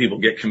why people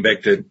get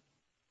convicted,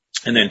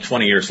 and then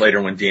 20 years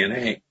later when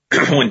DNA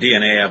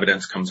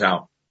evidence comes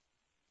out,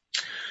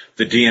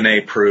 the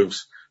DNA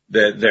proves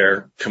that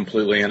they're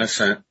completely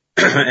innocent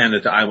and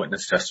that the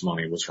eyewitness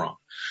testimony was wrong.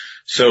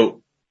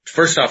 So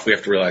first off, we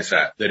have to realize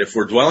that if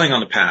we're dwelling on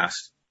the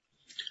past,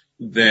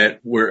 if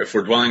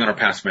we're dwelling on our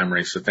past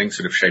memories, the things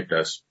that have shaped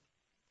us,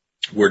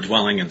 we're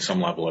dwelling in some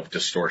level of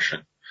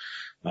distortion.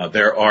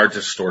 There are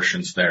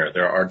distortions there.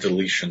 There are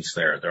deletions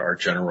there. There are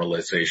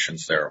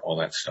generalizations there, all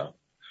that stuff.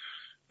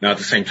 Now, at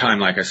the same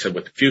time, like I said,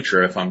 with the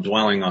future, if I'm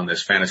dwelling on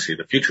this fantasy of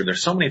the future,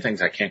 there's so many things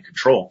I can't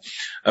control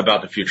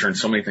about the future and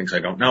so many things I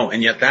don't know.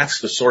 And yet that's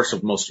the source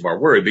of most of our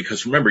worry,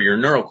 because remember, your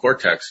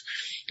neurocortex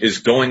is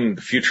going in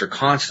the future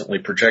constantly,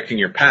 projecting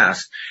your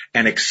past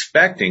and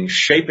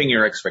shaping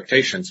your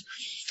expectations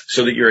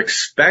so that you're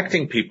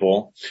expecting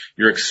people,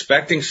 you're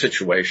expecting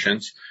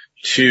situations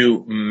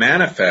to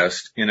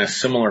manifest in a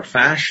similar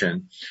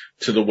fashion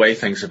to the way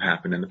things have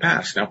happened in the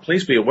past. Now,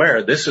 please be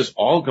aware, this is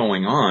all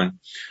going on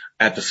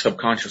at the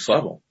subconscious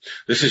level.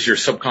 This is your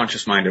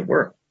subconscious mind at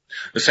work.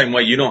 The same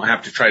way you don't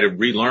have to try to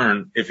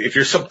relearn. If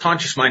your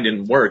subconscious mind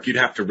didn't work, you'd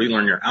have to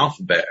relearn your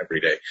alphabet every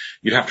day.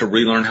 You'd have to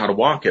relearn how to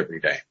walk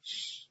every day.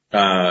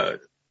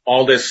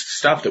 All this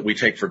stuff that we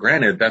take for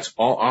granted, that's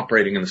all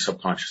operating in the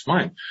subconscious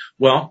mind.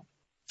 Well,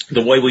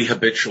 the way we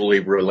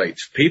habitually relate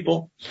to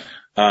people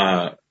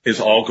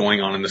is all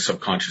going on in the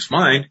subconscious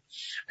mind.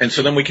 And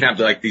so then we can have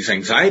like these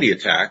anxiety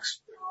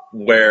attacks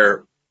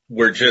where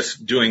we're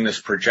just doing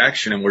this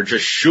projection and we're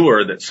just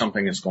sure that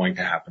something is going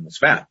to happen that's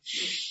bad.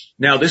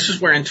 Now, this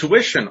is where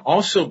intuition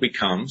also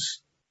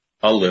becomes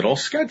a little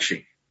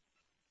sketchy.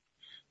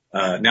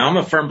 Now, I'm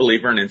a firm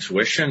believer in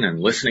intuition and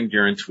listening to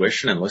your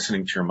intuition and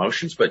listening to your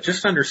emotions, but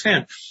just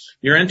understand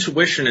your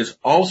intuition is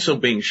also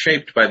being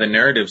shaped by the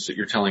narratives that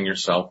you're telling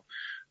yourself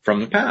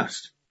from the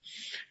past.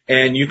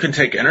 And you can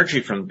take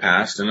energy from the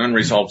past and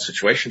unresolved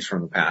situations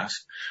from the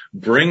past,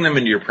 bring them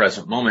into your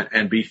present moment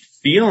and be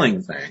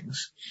feeling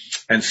things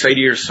and say to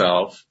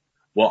yourself,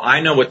 well, I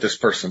know what this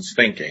person's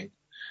thinking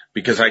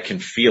because I can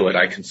feel it,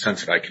 I can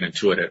sense it, I can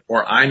intuit it.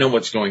 Or I know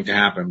what's going to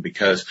happen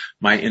because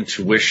my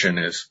intuition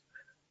is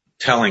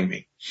telling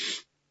me.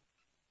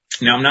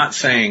 Now, I'm not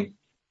saying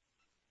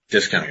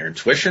discount your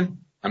intuition.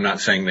 I'm not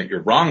saying that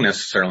you're wrong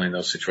necessarily in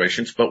those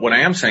situations, but what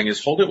I am saying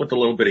is hold it with a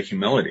little bit of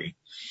humility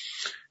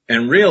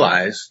and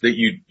realize that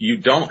you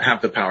don't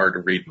have the power to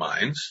read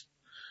minds.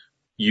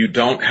 You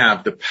don't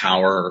have the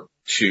power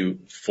to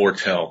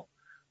foretell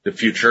the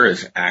future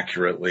as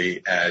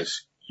accurately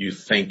as you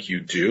think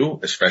you do,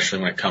 especially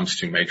when it comes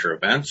to major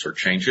events or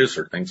changes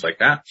or things like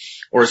that,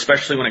 or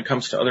especially when it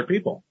comes to other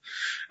people.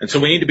 And so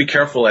we need to be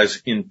careful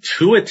as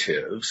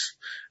intuitives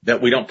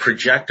that we don't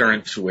project our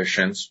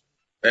intuitions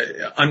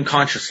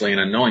unconsciously and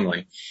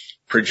unknowingly,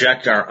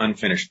 project our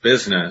unfinished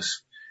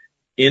business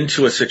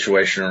into a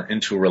situation or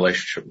into a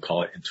relationship. We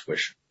call it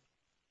intuition.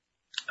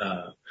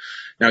 Now,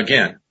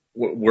 again,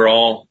 we're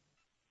all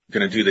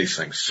going to do these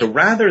things. So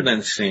rather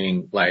than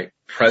seeing like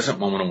present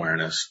moment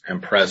awareness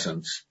and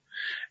presence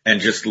and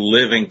just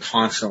living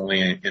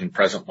constantly in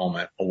present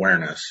moment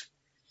awareness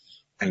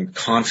and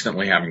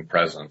constantly having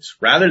presence,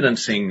 rather than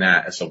seeing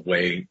that as a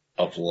way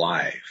of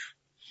life,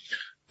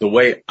 the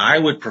way I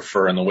would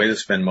prefer and the way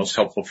that's been most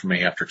helpful for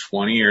me after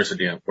 20 years of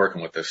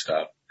working with this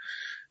stuff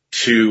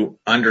to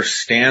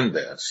understand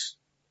this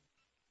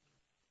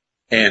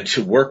and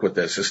to work with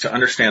this is to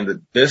understand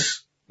that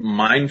this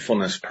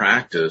mindfulness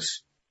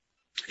practice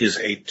is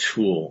a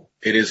tool.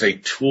 It is a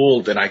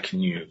tool that I can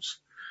use,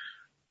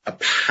 a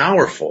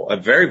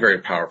very, very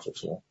powerful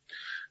tool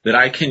that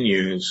I can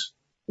use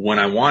when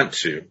I want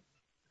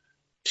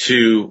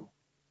to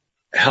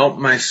help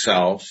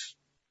myself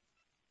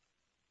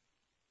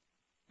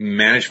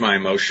manage my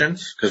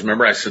emotions. Because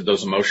remember I said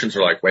those emotions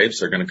are like waves.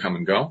 They're going to come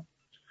and go.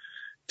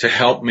 To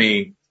help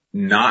me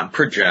not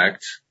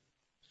project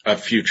a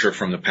future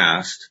from the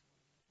past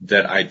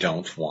that I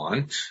don't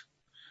want.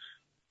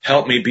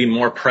 Help me be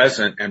more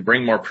present and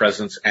bring more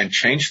presence and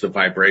change the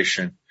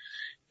vibration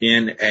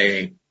in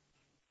a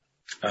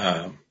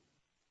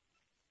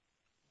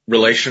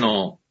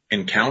relational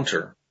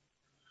encounter.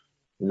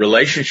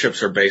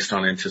 Relationships are based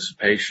on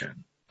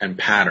anticipation and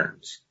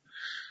patterns.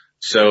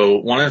 So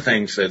one of the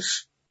things that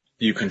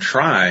you can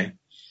try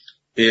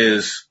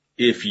is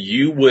if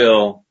you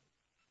will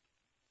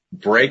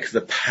break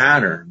the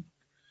pattern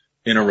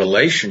in a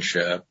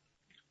relationship,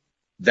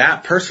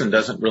 that person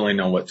doesn't really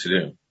know what to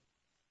do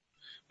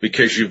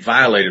because you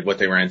violated what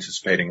they were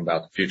anticipating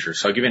about the future.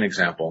 So I'll give you an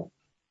example.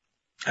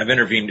 I've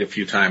intervened a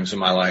few times in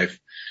my life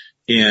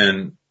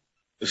in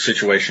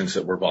situations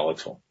that were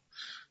volatile.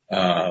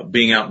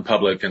 Being out in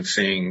public and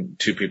seeing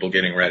two people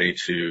getting ready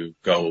to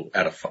go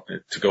at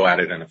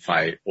it in a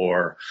fight,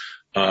 or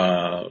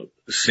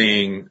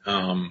seeing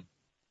an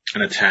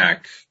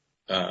attack.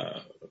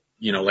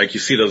 Like you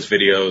see those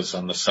videos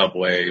on the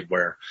subway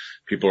where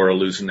people are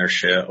losing their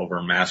shit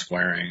over mask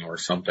wearing or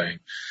something.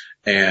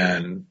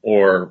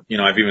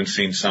 I've even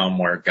seen some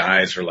where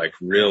guys are like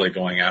really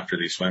going after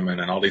these women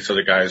and all these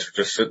other guys are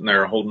just sitting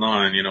there holding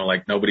on,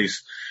 like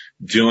nobody's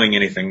doing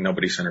anything,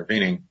 nobody's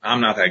intervening.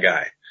 I'm not that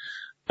guy.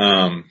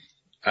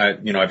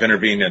 I've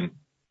intervened in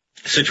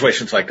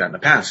situations like that in the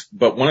past,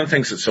 but one of the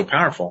things that's so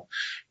powerful,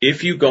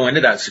 if you go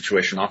into that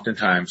situation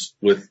oftentimes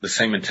with the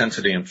same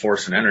intensity and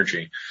force and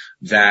energy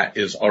that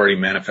is already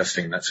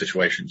manifesting in that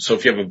situation. So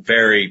if you have a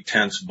very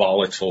tense,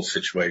 volatile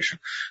situation,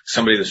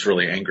 somebody that's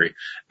really angry,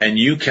 and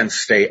you can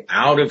stay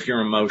out of your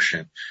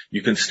emotion,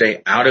 you can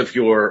stay out of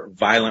your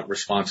violent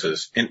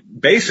responses. And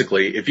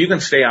basically, if you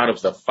can stay out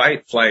of the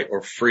fight, flight,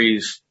 or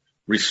freeze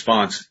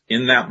response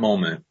in that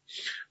moment,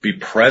 be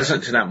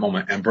present to that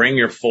moment and bring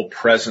your full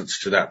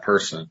presence to that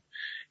person,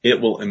 it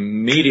will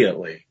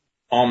immediately,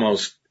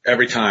 almost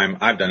every time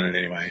I've done it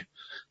anyway,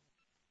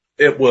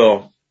 it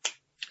will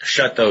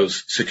shut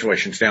those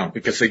situations down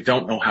because they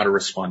don't know how to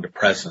respond to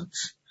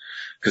presence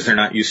because they're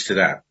not used to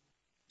that.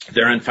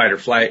 They're in fight or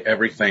flight.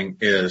 Everything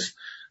is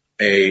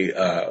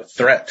a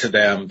threat to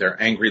them.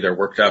 They're angry. They're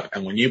worked up.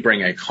 And when you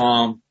bring a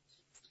calm,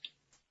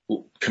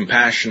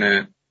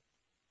 compassionate,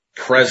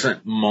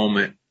 present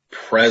moment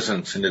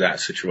presence into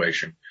that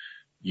situation,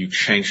 you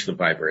change the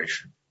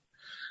vibration.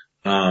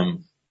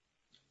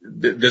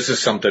 This is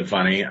something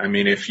funny. I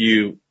mean, if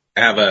you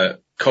have a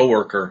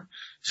coworker,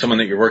 someone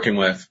that you're working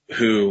with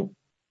who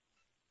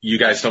you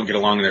guys don't get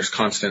along and there's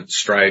constant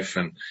strife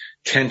and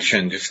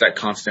tension, just that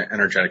constant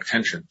energetic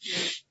tension,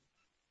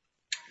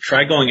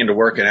 try going into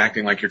work and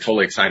acting like you're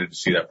totally excited to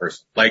see that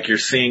person, like you're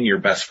seeing your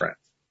best friend.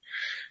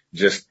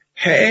 Just,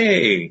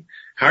 hey,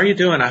 how are you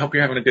doing? I hope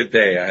you're having a good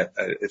day.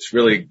 It's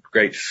really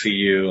great to see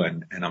you,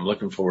 and I'm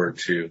looking forward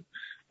to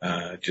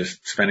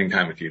just spending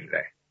time with you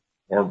today,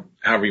 or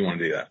however you want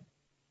to do that.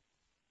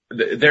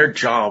 Their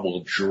jaw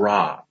will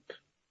drop,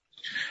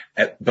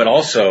 but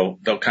also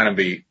they'll kind of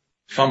be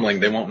fumbling.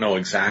 They won't know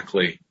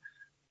exactly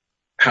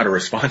how to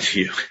respond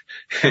to you,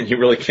 and you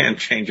really can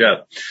change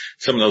up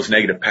some of those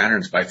negative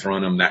patterns by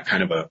throwing them that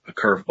kind of a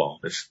curveball.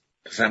 Does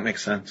that make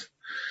sense?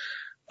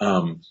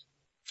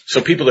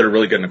 So people that are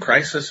really good in a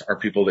crisis are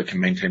people that can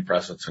maintain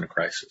presence in a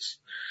crisis.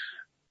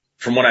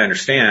 From what I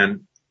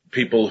understand,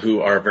 people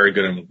who are very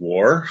good in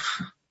war,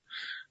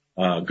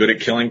 good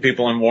at killing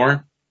people in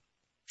war,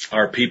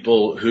 are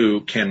people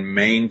who can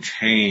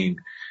maintain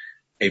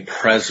a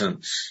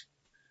presence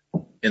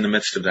in the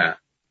midst of that.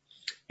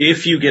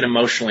 If you get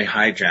emotionally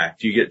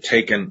hijacked, you get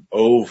taken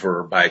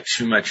over by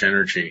too much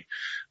energy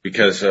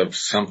because of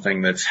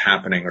something that's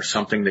happening or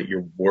something that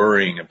you're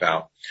worrying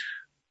about.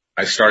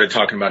 I started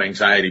talking about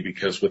anxiety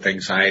because with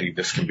anxiety,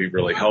 this can be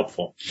really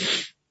helpful.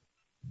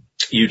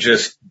 You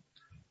just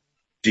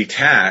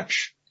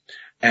detach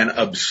and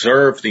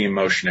observe the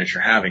emotion as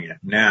you're having it.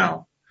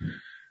 Now,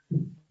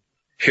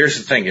 here's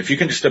the thing. If you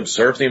can just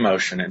observe the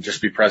emotion and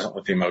just be present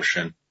with the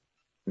emotion,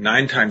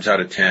 9 times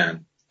out of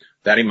 10,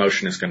 that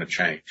emotion is going to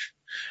change.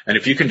 And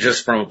if you can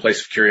just from a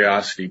place of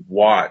curiosity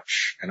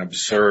watch and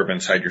observe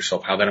inside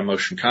yourself how that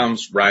emotion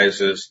comes,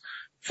 rises,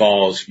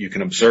 falls, you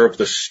can observe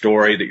the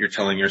story that you're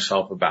telling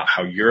yourself about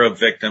how you're a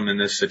victim in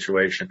this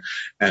situation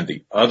and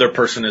the other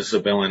person is the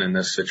villain in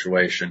this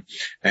situation,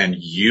 and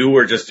you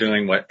were just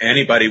doing what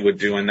anybody would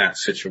do in that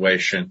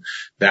situation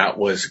that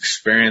was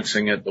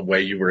experiencing it the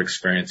way you were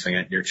experiencing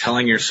it. You're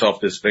telling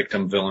yourself this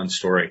victim villain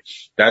story.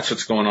 That's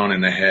what's going on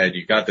in the head.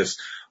 You got this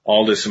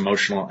all this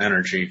emotional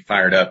energy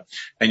fired up,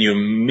 and you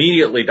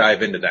immediately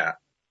dive into that.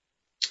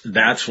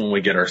 That's when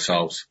we get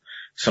ourselves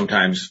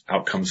sometimes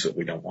outcomes that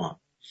we don't want.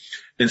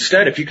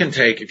 Instead, if you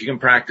can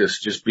practice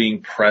just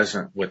being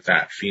present with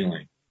that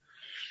feeling,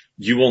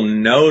 you will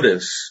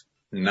notice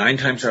 9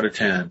 times out of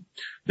 10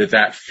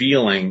 that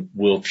feeling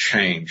will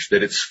change,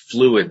 that it's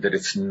fluid, that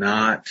it's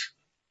not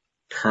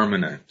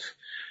permanent.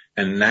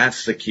 And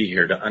that's the key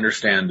here, to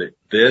understand that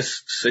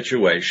this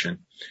situation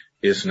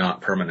is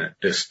not permanent.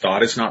 This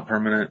thought is not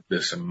permanent.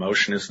 This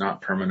emotion is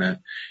not permanent.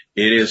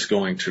 It is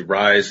going to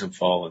rise and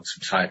fall and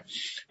subside.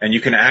 And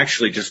you can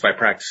actually, just by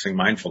practicing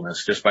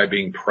mindfulness, just by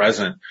being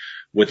present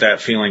with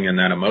that feeling and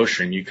that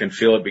emotion, you can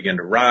feel it begin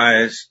to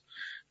rise,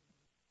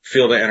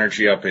 feel the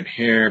energy up in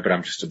here, but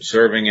I'm just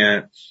observing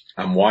it.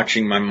 I'm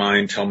watching my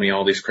mind tell me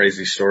all these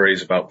crazy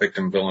stories about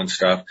victim villain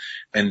stuff.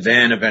 And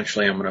then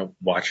eventually I'm going to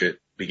watch it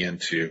begin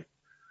to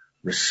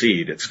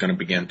recede. It's going to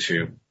begin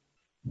to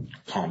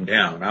calm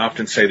down. I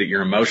often say that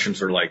your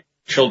emotions are like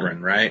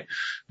children, right?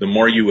 The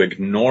more you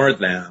ignore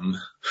them,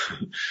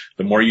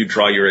 the more you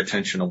draw your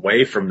attention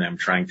away from them,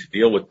 trying to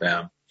deal with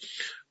them,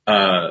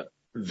 the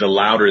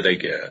louder they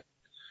get.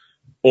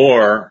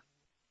 Or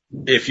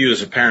if you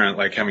as a parent,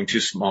 like having 2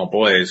 small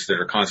boys that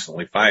are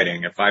constantly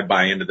fighting, if I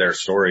buy into their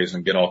stories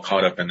and get all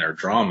caught up in their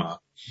drama,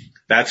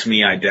 that's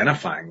me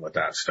identifying with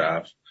that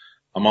stuff.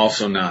 I'm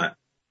also not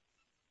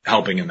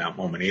helping in that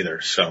moment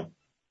either. So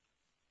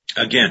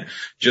again,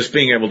 just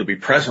being able to be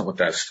present with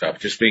that stuff,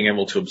 just being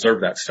able to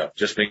observe that stuff,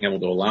 just being able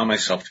to allow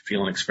myself to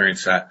feel and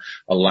experience that,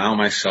 allow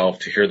myself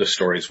to hear the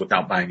stories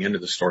without buying into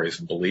the stories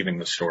and believing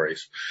the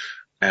stories,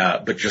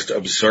 but just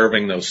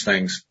observing those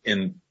things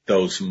in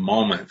those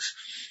moments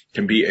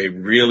can be a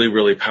really,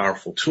 really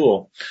powerful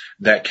tool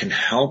that can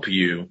help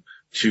you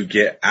to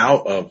get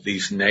out of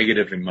these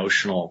negative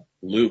emotional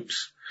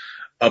loops.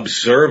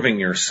 Observing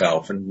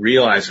yourself and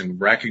realizing,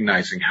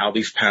 recognizing how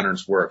these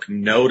patterns work,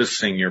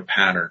 noticing your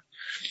pattern.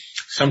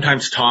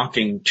 Sometimes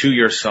talking to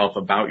yourself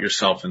about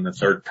yourself in the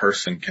third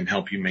person can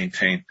help you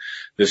maintain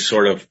this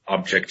sort of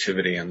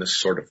objectivity and this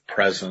sort of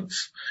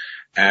presence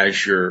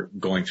as you're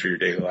going through your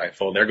daily life.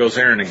 Oh, there goes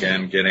Aaron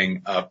again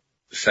getting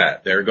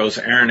upset. There goes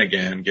Aaron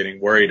again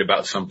getting worried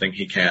about something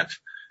he can't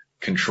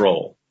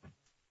control.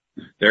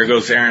 There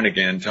goes Aaron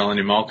again telling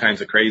him all kinds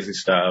of crazy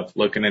stuff,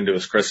 looking into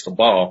his crystal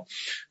ball,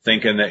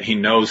 thinking that he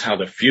knows how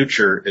the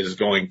future is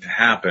going to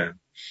happen,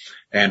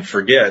 and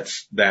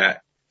forgets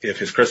that if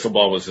his crystal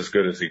ball was as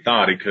good as he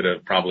thought, he could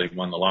have probably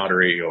won the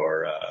lottery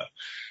or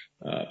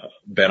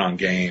bet on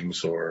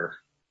games or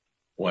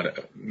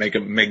make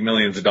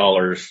millions of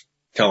dollars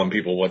telling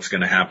people what's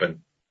going to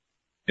happen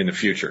in the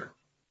future.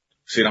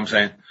 See what I'm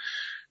saying?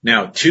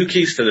 Now, 2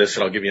 keys to this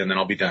that I'll give you and then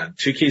I'll be done.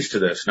 2 keys to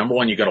this. Number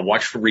 1, you got to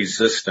watch for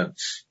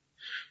resistance.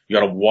 You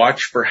got to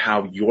watch for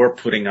how you're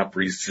putting up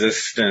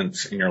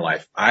resistance in your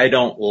life. I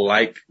don't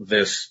like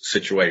this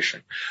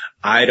situation.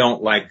 I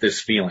don't like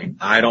this feeling.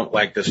 I don't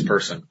like this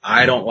person.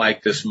 I don't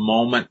like this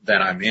moment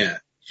that I'm in.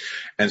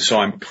 And so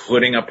I'm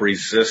putting up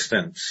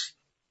resistance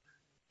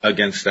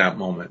against that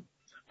moment.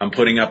 I'm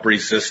putting up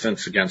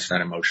resistance against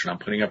that emotion. I'm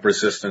putting up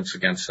resistance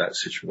against that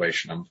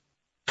situation. I'm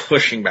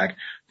pushing back,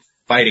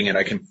 fighting it.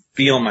 I can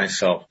feel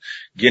myself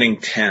getting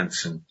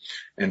tense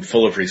and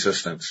full of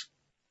resistance.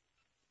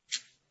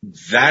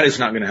 That is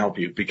not going to help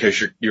you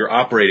because you're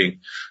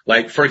operating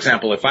like, for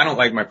example, if I don't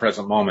like my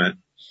present moment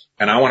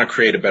and I want to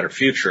create a better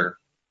future,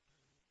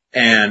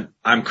 and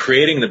I'm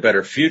creating the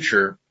better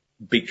future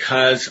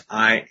because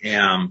I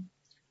am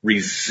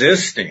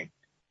resisting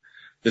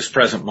this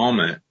present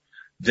moment,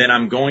 then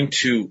I'm going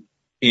to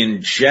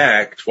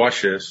inject,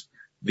 watch this,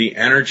 the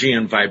energy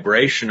and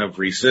vibration of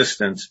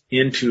resistance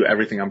into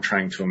everything I'm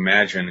trying to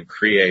imagine and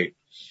create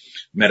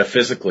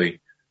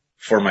metaphysically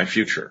for my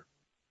future.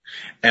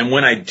 And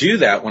when I do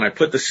that, when I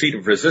put the seed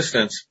of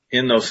resistance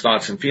in those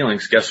thoughts and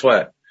feelings, guess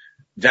what?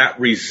 That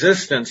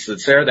resistance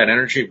that's there, that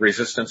energy of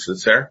resistance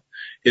that's there,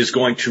 is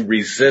going to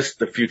resist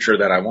the future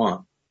that I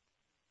want.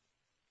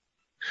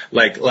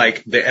 Like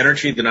the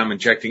energy that I'm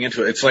injecting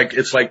into it,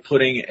 it's like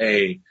putting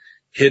a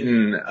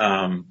hidden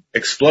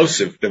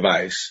explosive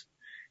device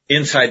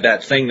inside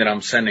that thing that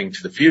I'm sending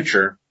to the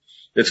future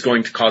that's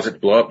going to cause it to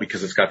blow up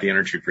because it's got the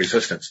energy of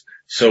resistance.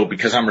 So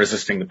because I'm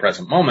resisting the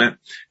present moment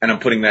and I'm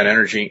putting that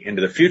energy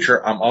into the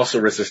future, I'm also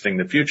resisting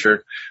the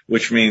future,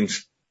 which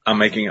means I'm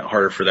making it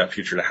harder for that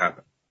future to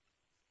happen.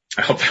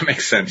 I hope that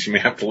makes sense. You may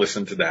have to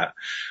listen to that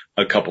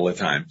a couple of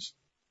times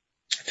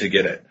to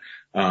get it.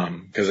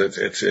 Cause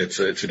it's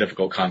a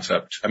difficult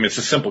concept. I mean, it's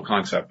a simple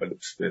concept, but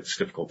it's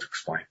difficult to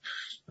explain.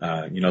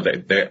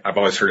 I've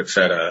always heard it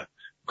said,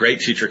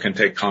 great teacher can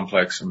take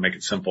complex and make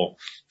it simple.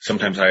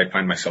 Sometimes I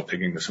find myself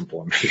taking the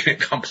simple and making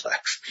it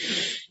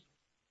complex.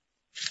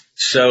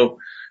 So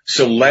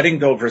letting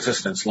go of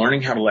resistance,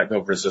 learning how to let go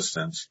of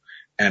resistance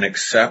and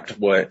accept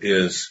what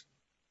is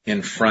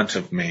in front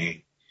of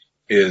me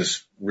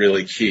is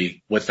really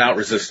key. Without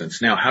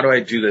resistance. Now, how do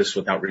I do this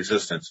without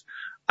resistance?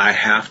 I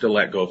have to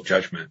let go of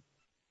judgment.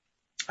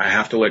 I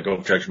have to let go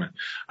of judgment.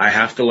 I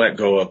have to let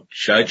go of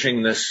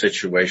judging this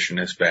situation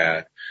as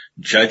bad,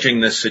 judging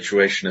this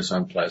situation as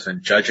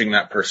unpleasant, judging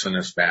that person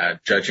as bad,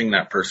 judging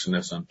that person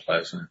as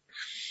unpleasant.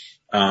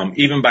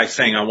 Even by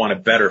saying I want a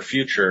better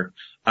future,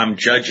 I'm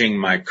judging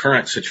my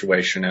current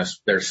situation as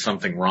there's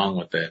something wrong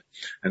with it.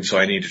 And so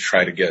I need to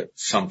try to get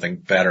something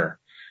better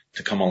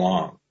to come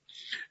along.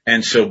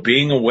 And so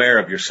being aware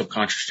of your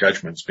subconscious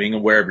judgments, being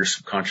aware of your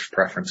subconscious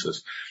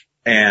preferences,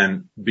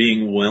 and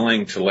being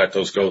willing to let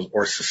those go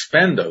or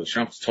suspend those. You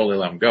don't have to totally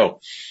let them go,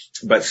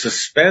 but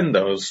suspend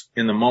those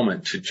in the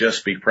moment to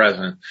just be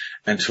present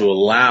and to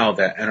allow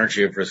that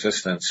energy of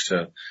resistance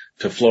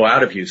to flow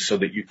out of you so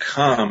that you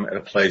come at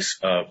a place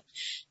of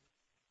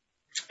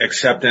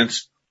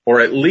acceptance, or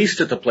at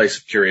least at the place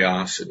of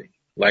curiosity.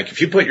 Like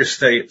if you put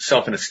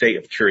yourself in a state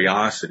of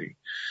curiosity,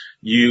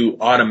 you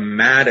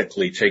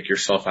automatically take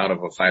yourself out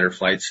of a fight or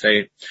flight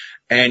state,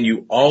 and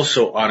you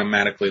also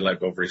automatically let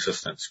go of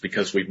resistance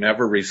because we've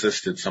never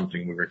resisted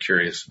something we were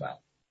curious about.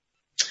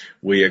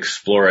 We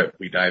explore it,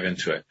 we dive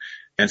into it.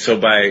 And so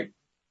by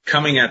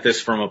coming at this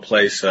from a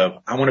place of,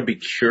 I want to be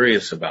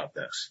curious about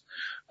this.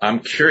 I'm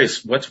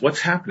curious,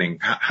 what's happening?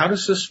 How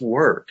does this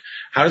work?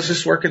 How does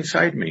this work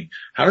inside me?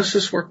 How does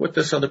this work with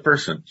this other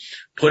person?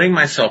 Putting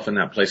myself in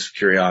that place of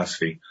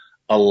curiosity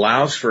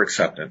allows for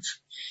acceptance.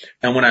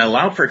 And when I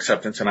allow for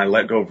acceptance and I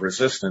let go of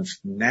resistance,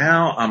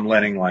 now I'm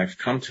letting life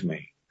come to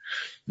me.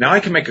 Now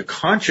I can make a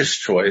conscious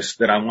choice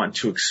that I want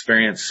to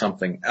experience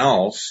something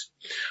else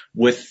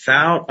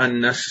without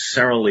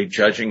unnecessarily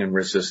judging and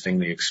resisting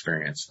the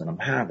experience that I'm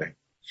having.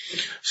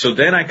 So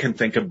then I can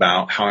think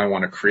about how I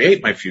want to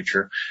create my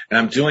future, and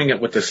I'm doing it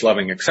with this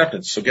loving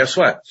acceptance. So guess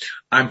what?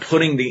 I'm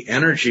putting the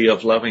energy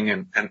of loving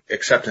and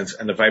acceptance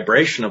and the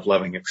vibration of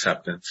loving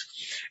acceptance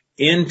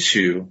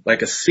into,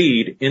 like a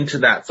seed, into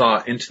that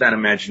thought, into that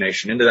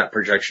imagination, into that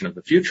projection of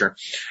the future,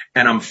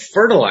 and I'm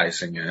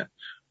fertilizing it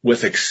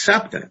with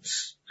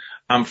acceptance.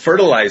 I'm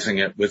fertilizing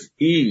it with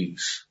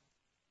ease.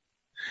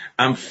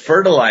 I'm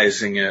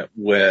fertilizing it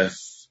with,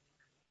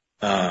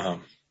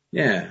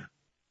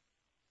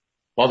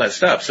 all that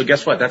stuff. So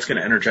guess what? That's going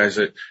to energize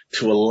it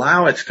to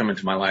allow it to come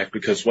into my life,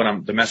 because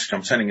the message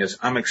I'm sending is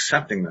I'm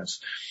accepting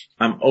this.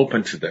 I'm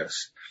open to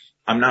this.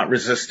 I'm not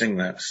resisting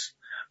this.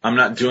 I'm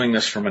not doing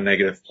this from a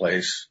negative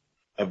place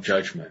of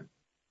judgment.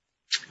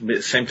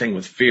 Same thing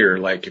with fear.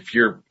 Like if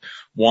you're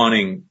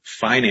wanting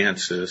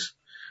finances,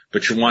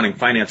 but you're wanting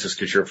finances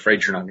because you're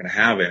afraid you're not going to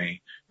have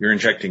any, you're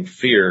injecting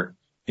fear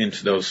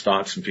into those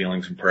thoughts and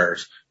feelings and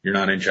prayers. You're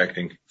not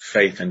injecting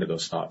faith into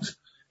those thoughts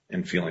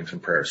and feelings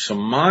and prayers. So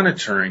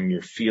monitoring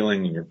your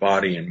feeling in your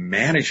body and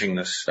managing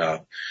this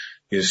stuff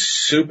is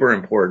super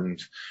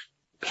important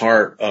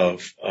part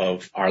of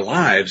our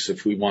lives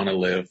if we want to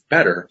live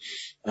better.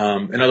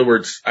 In other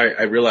words,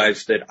 I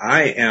realized that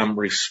I am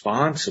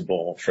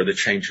responsible for the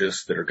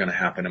changes that are going to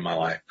happen in my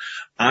life.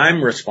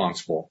 I'm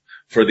responsible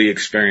for the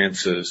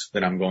experiences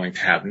that I'm going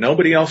to have.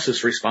 Nobody else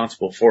is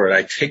responsible for it.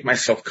 I take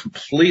myself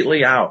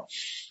completely out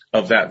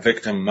of that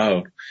victim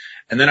mode.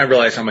 And then I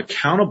realize I'm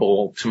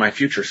accountable to my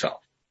future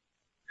self.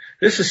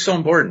 This is so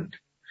important.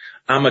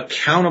 I'm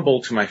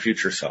accountable to my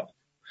future self.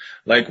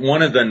 Like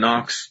one of the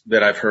knocks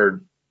that I've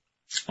heard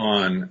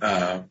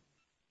on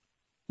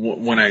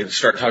when I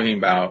start talking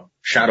about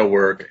shadow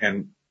work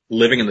and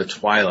living in the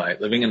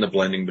twilight, living in the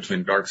blending between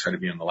the dark side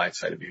of you and the light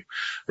side of you,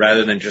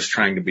 rather than just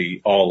trying to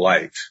be all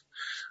light,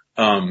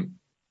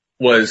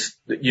 was,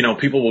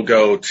 people will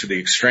go to the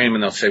extreme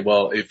and they'll say,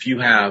 well, if you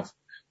have,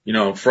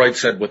 Freud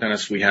said within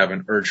us we have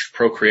an urge to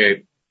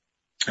procreate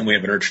and we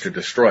have an urge to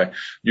destroy.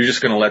 You're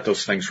just going to let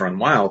those things run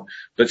wild.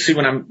 But see,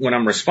 when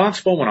I'm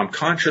responsible, when I'm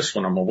conscious,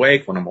 when I'm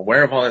awake, when I'm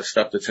aware of all that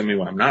stuff that's in me,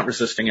 when I'm not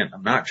resisting it,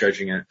 I'm not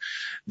judging it,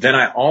 then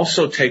I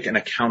also take an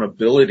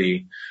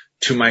accountability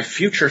to my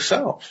future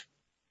self.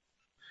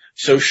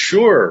 So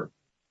sure,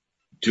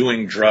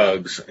 doing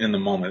drugs in the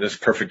moment, this is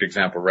a perfect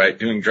example, right?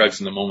 Doing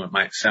drugs in the moment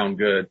might sound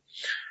good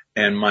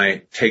and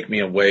might take me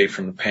away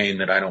from the pain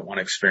that I don't want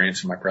to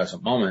experience in my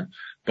present moment.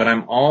 But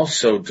I'm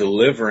also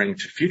delivering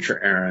to future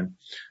Aaron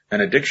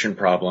an addiction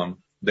problem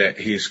that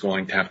he's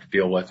going to have to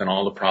deal with, and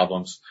all the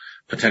problems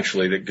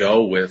potentially that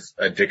go with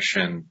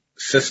addiction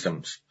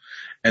systems.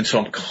 And so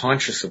I'm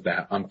conscious of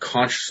that. I'm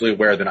consciously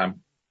aware that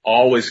I'm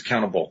always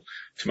accountable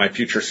to my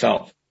future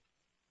self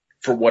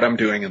for what I'm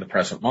doing in the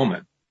present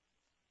moment.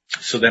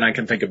 So then I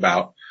can think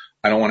about,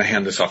 I don't want to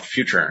hand this off to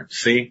future Aaron.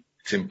 See,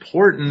 it's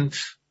important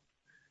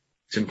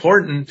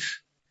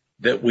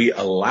that we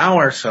allow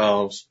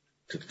ourselves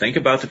to think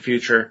about the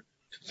future,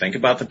 to think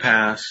about the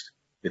past.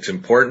 It's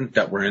important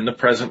that we're in the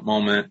present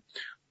moment.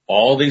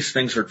 All these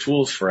things are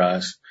tools for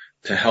us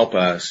to help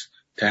us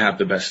to have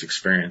the best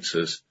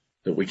experiences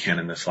that we can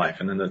in this life.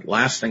 And then the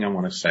last thing I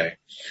want to say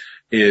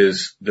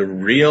is the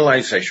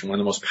realization, one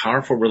of the most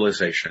powerful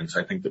realizations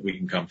I think that we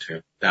can come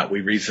to, that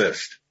we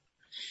resist,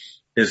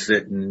 is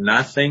that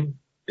nothing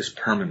is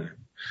permanent.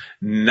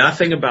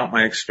 Nothing about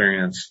my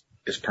experience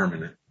is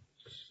permanent.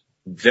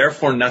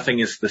 Therefore, nothing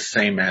is the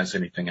same as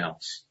anything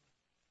else.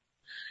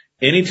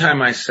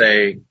 Anytime I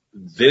say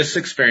this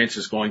experience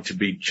is going to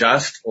be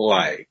just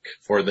like,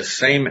 or the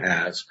same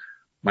as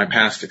my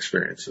past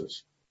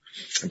experiences,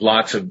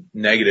 lots of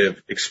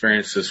negative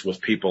experiences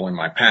with people in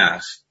my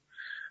past.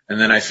 And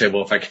then I say,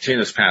 well, if I continue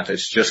this path,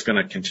 it's just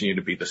going to continue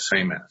to be the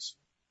same as.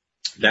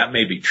 That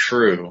may be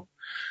true,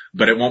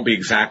 but it won't be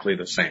exactly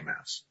the same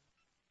as.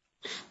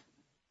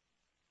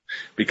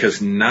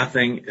 Because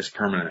nothing is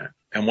permanent.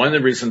 And one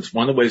of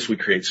the ways we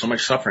create so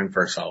much suffering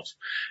for ourselves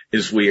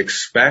is we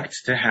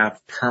expect to have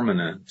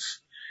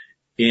permanence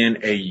in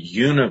a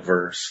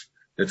universe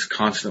that's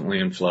constantly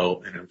in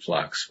flow and in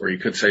flux. Or you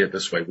could say it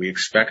this way, we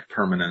expect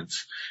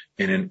permanence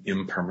in an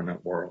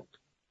impermanent world.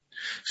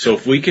 So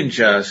if we can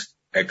just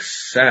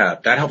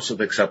accept, that helps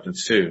with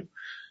acceptance too.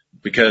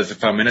 Because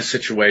if I'm in a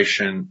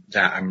situation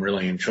that I'm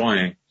really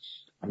enjoying,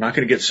 I'm not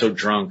going to get so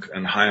drunk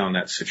and high on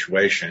that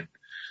situation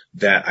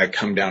that I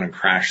come down and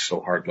crash so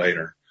hard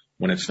later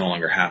when it's no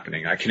longer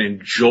happening. I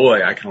can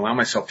allow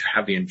myself to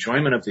have the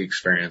enjoyment of the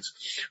experience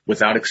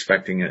without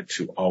expecting it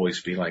to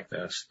always be like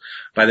this.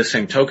 By the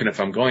same token, if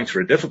I'm going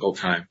through a difficult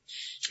time,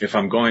 if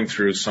I'm going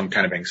through some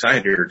kind of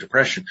anxiety or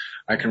depression,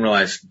 I can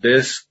realize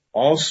this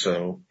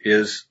also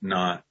is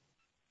not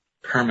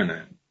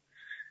permanent.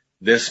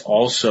 This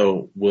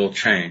also will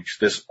change.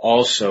 This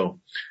also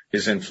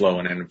is in flow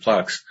and in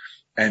flux.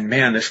 And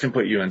man, this can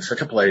put you in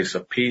such a place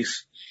of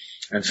peace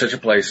and such a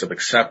place of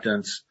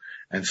acceptance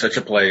and such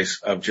a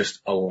place of just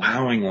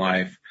allowing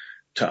life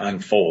to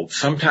unfold.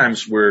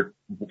 Sometimes we're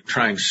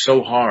trying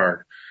so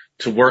hard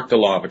to work the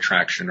law of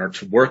attraction or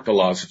to work the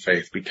laws of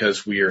faith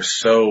because we are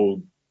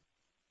so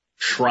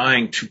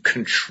trying to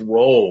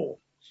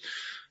control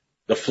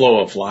the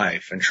flow of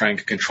life and trying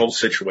to control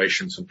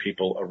situations and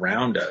people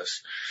around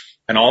us.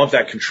 And all of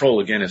that control,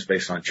 again, is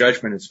based on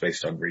judgment. It's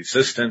based on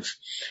resistance.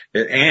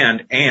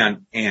 And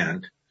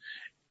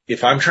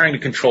if I'm trying to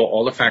control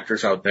all the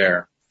factors out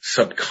there,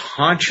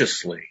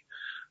 subconsciously,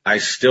 I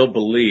still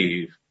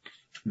believe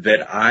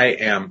that I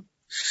am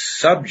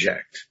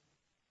subject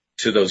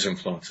to those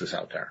influences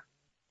out there.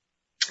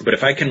 But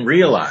if I can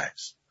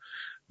realize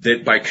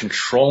that by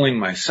controlling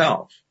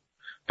myself,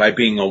 by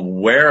being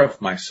aware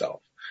of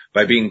myself,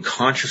 by being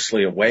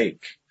consciously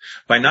awake,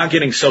 by not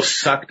getting so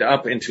sucked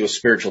up into a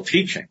spiritual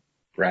teaching,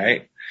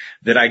 right,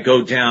 that I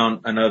go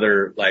down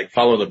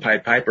follow the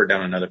Pied Piper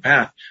down another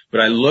path, but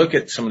I look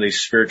at some of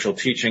these spiritual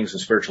teachings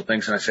and spiritual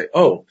things and I say,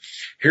 oh,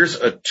 here's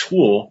a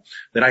tool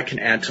that I can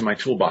add to my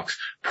toolbox.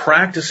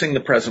 Practicing the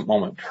present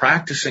moment,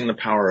 practicing the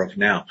power of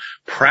now,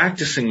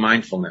 practicing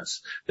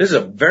mindfulness. This is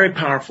a very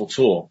powerful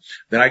tool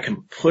that I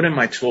can put in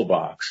my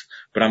toolbox,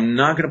 but I'm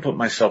not going to put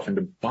myself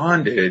into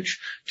bondage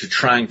to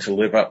trying to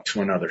live up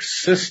to another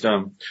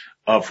system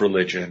of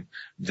religion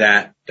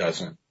that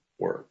doesn't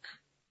work.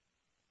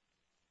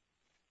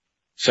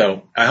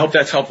 So I hope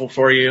that's helpful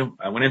for you.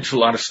 I went into a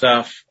lot of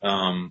stuff.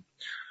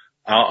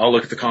 I'll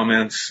look at the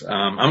comments.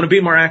 I'm going to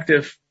be more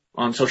active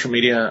on social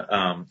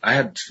media. I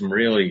had some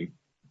really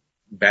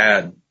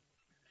bad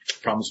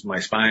problems with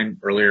my spine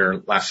earlier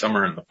last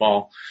summer in the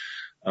fall.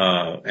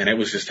 And it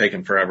was just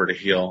taking forever to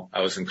heal. I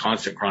was in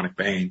constant chronic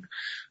pain.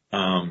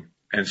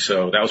 And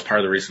so that was part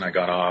of the reason I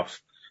got off.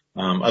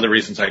 Other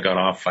reasons I got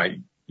off,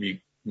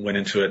 we went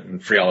into it in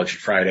Phreology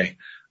Friday.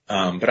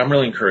 But I'm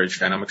really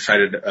encouraged and I'm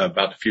excited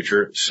about the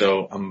future.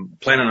 So I'm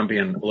planning on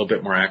being a little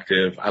bit more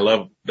active. I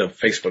love the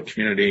Facebook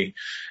community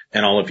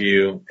and all of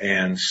you.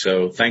 And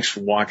so thanks for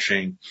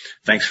watching.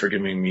 Thanks for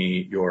giving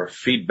me your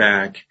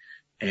feedback.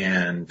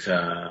 And,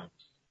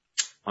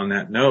 on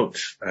that note,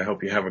 I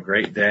hope you have a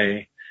great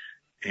day.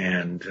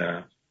 And,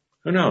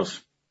 who knows?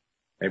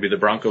 Maybe the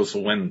Broncos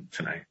will win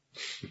tonight.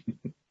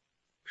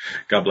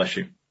 God bless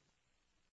you.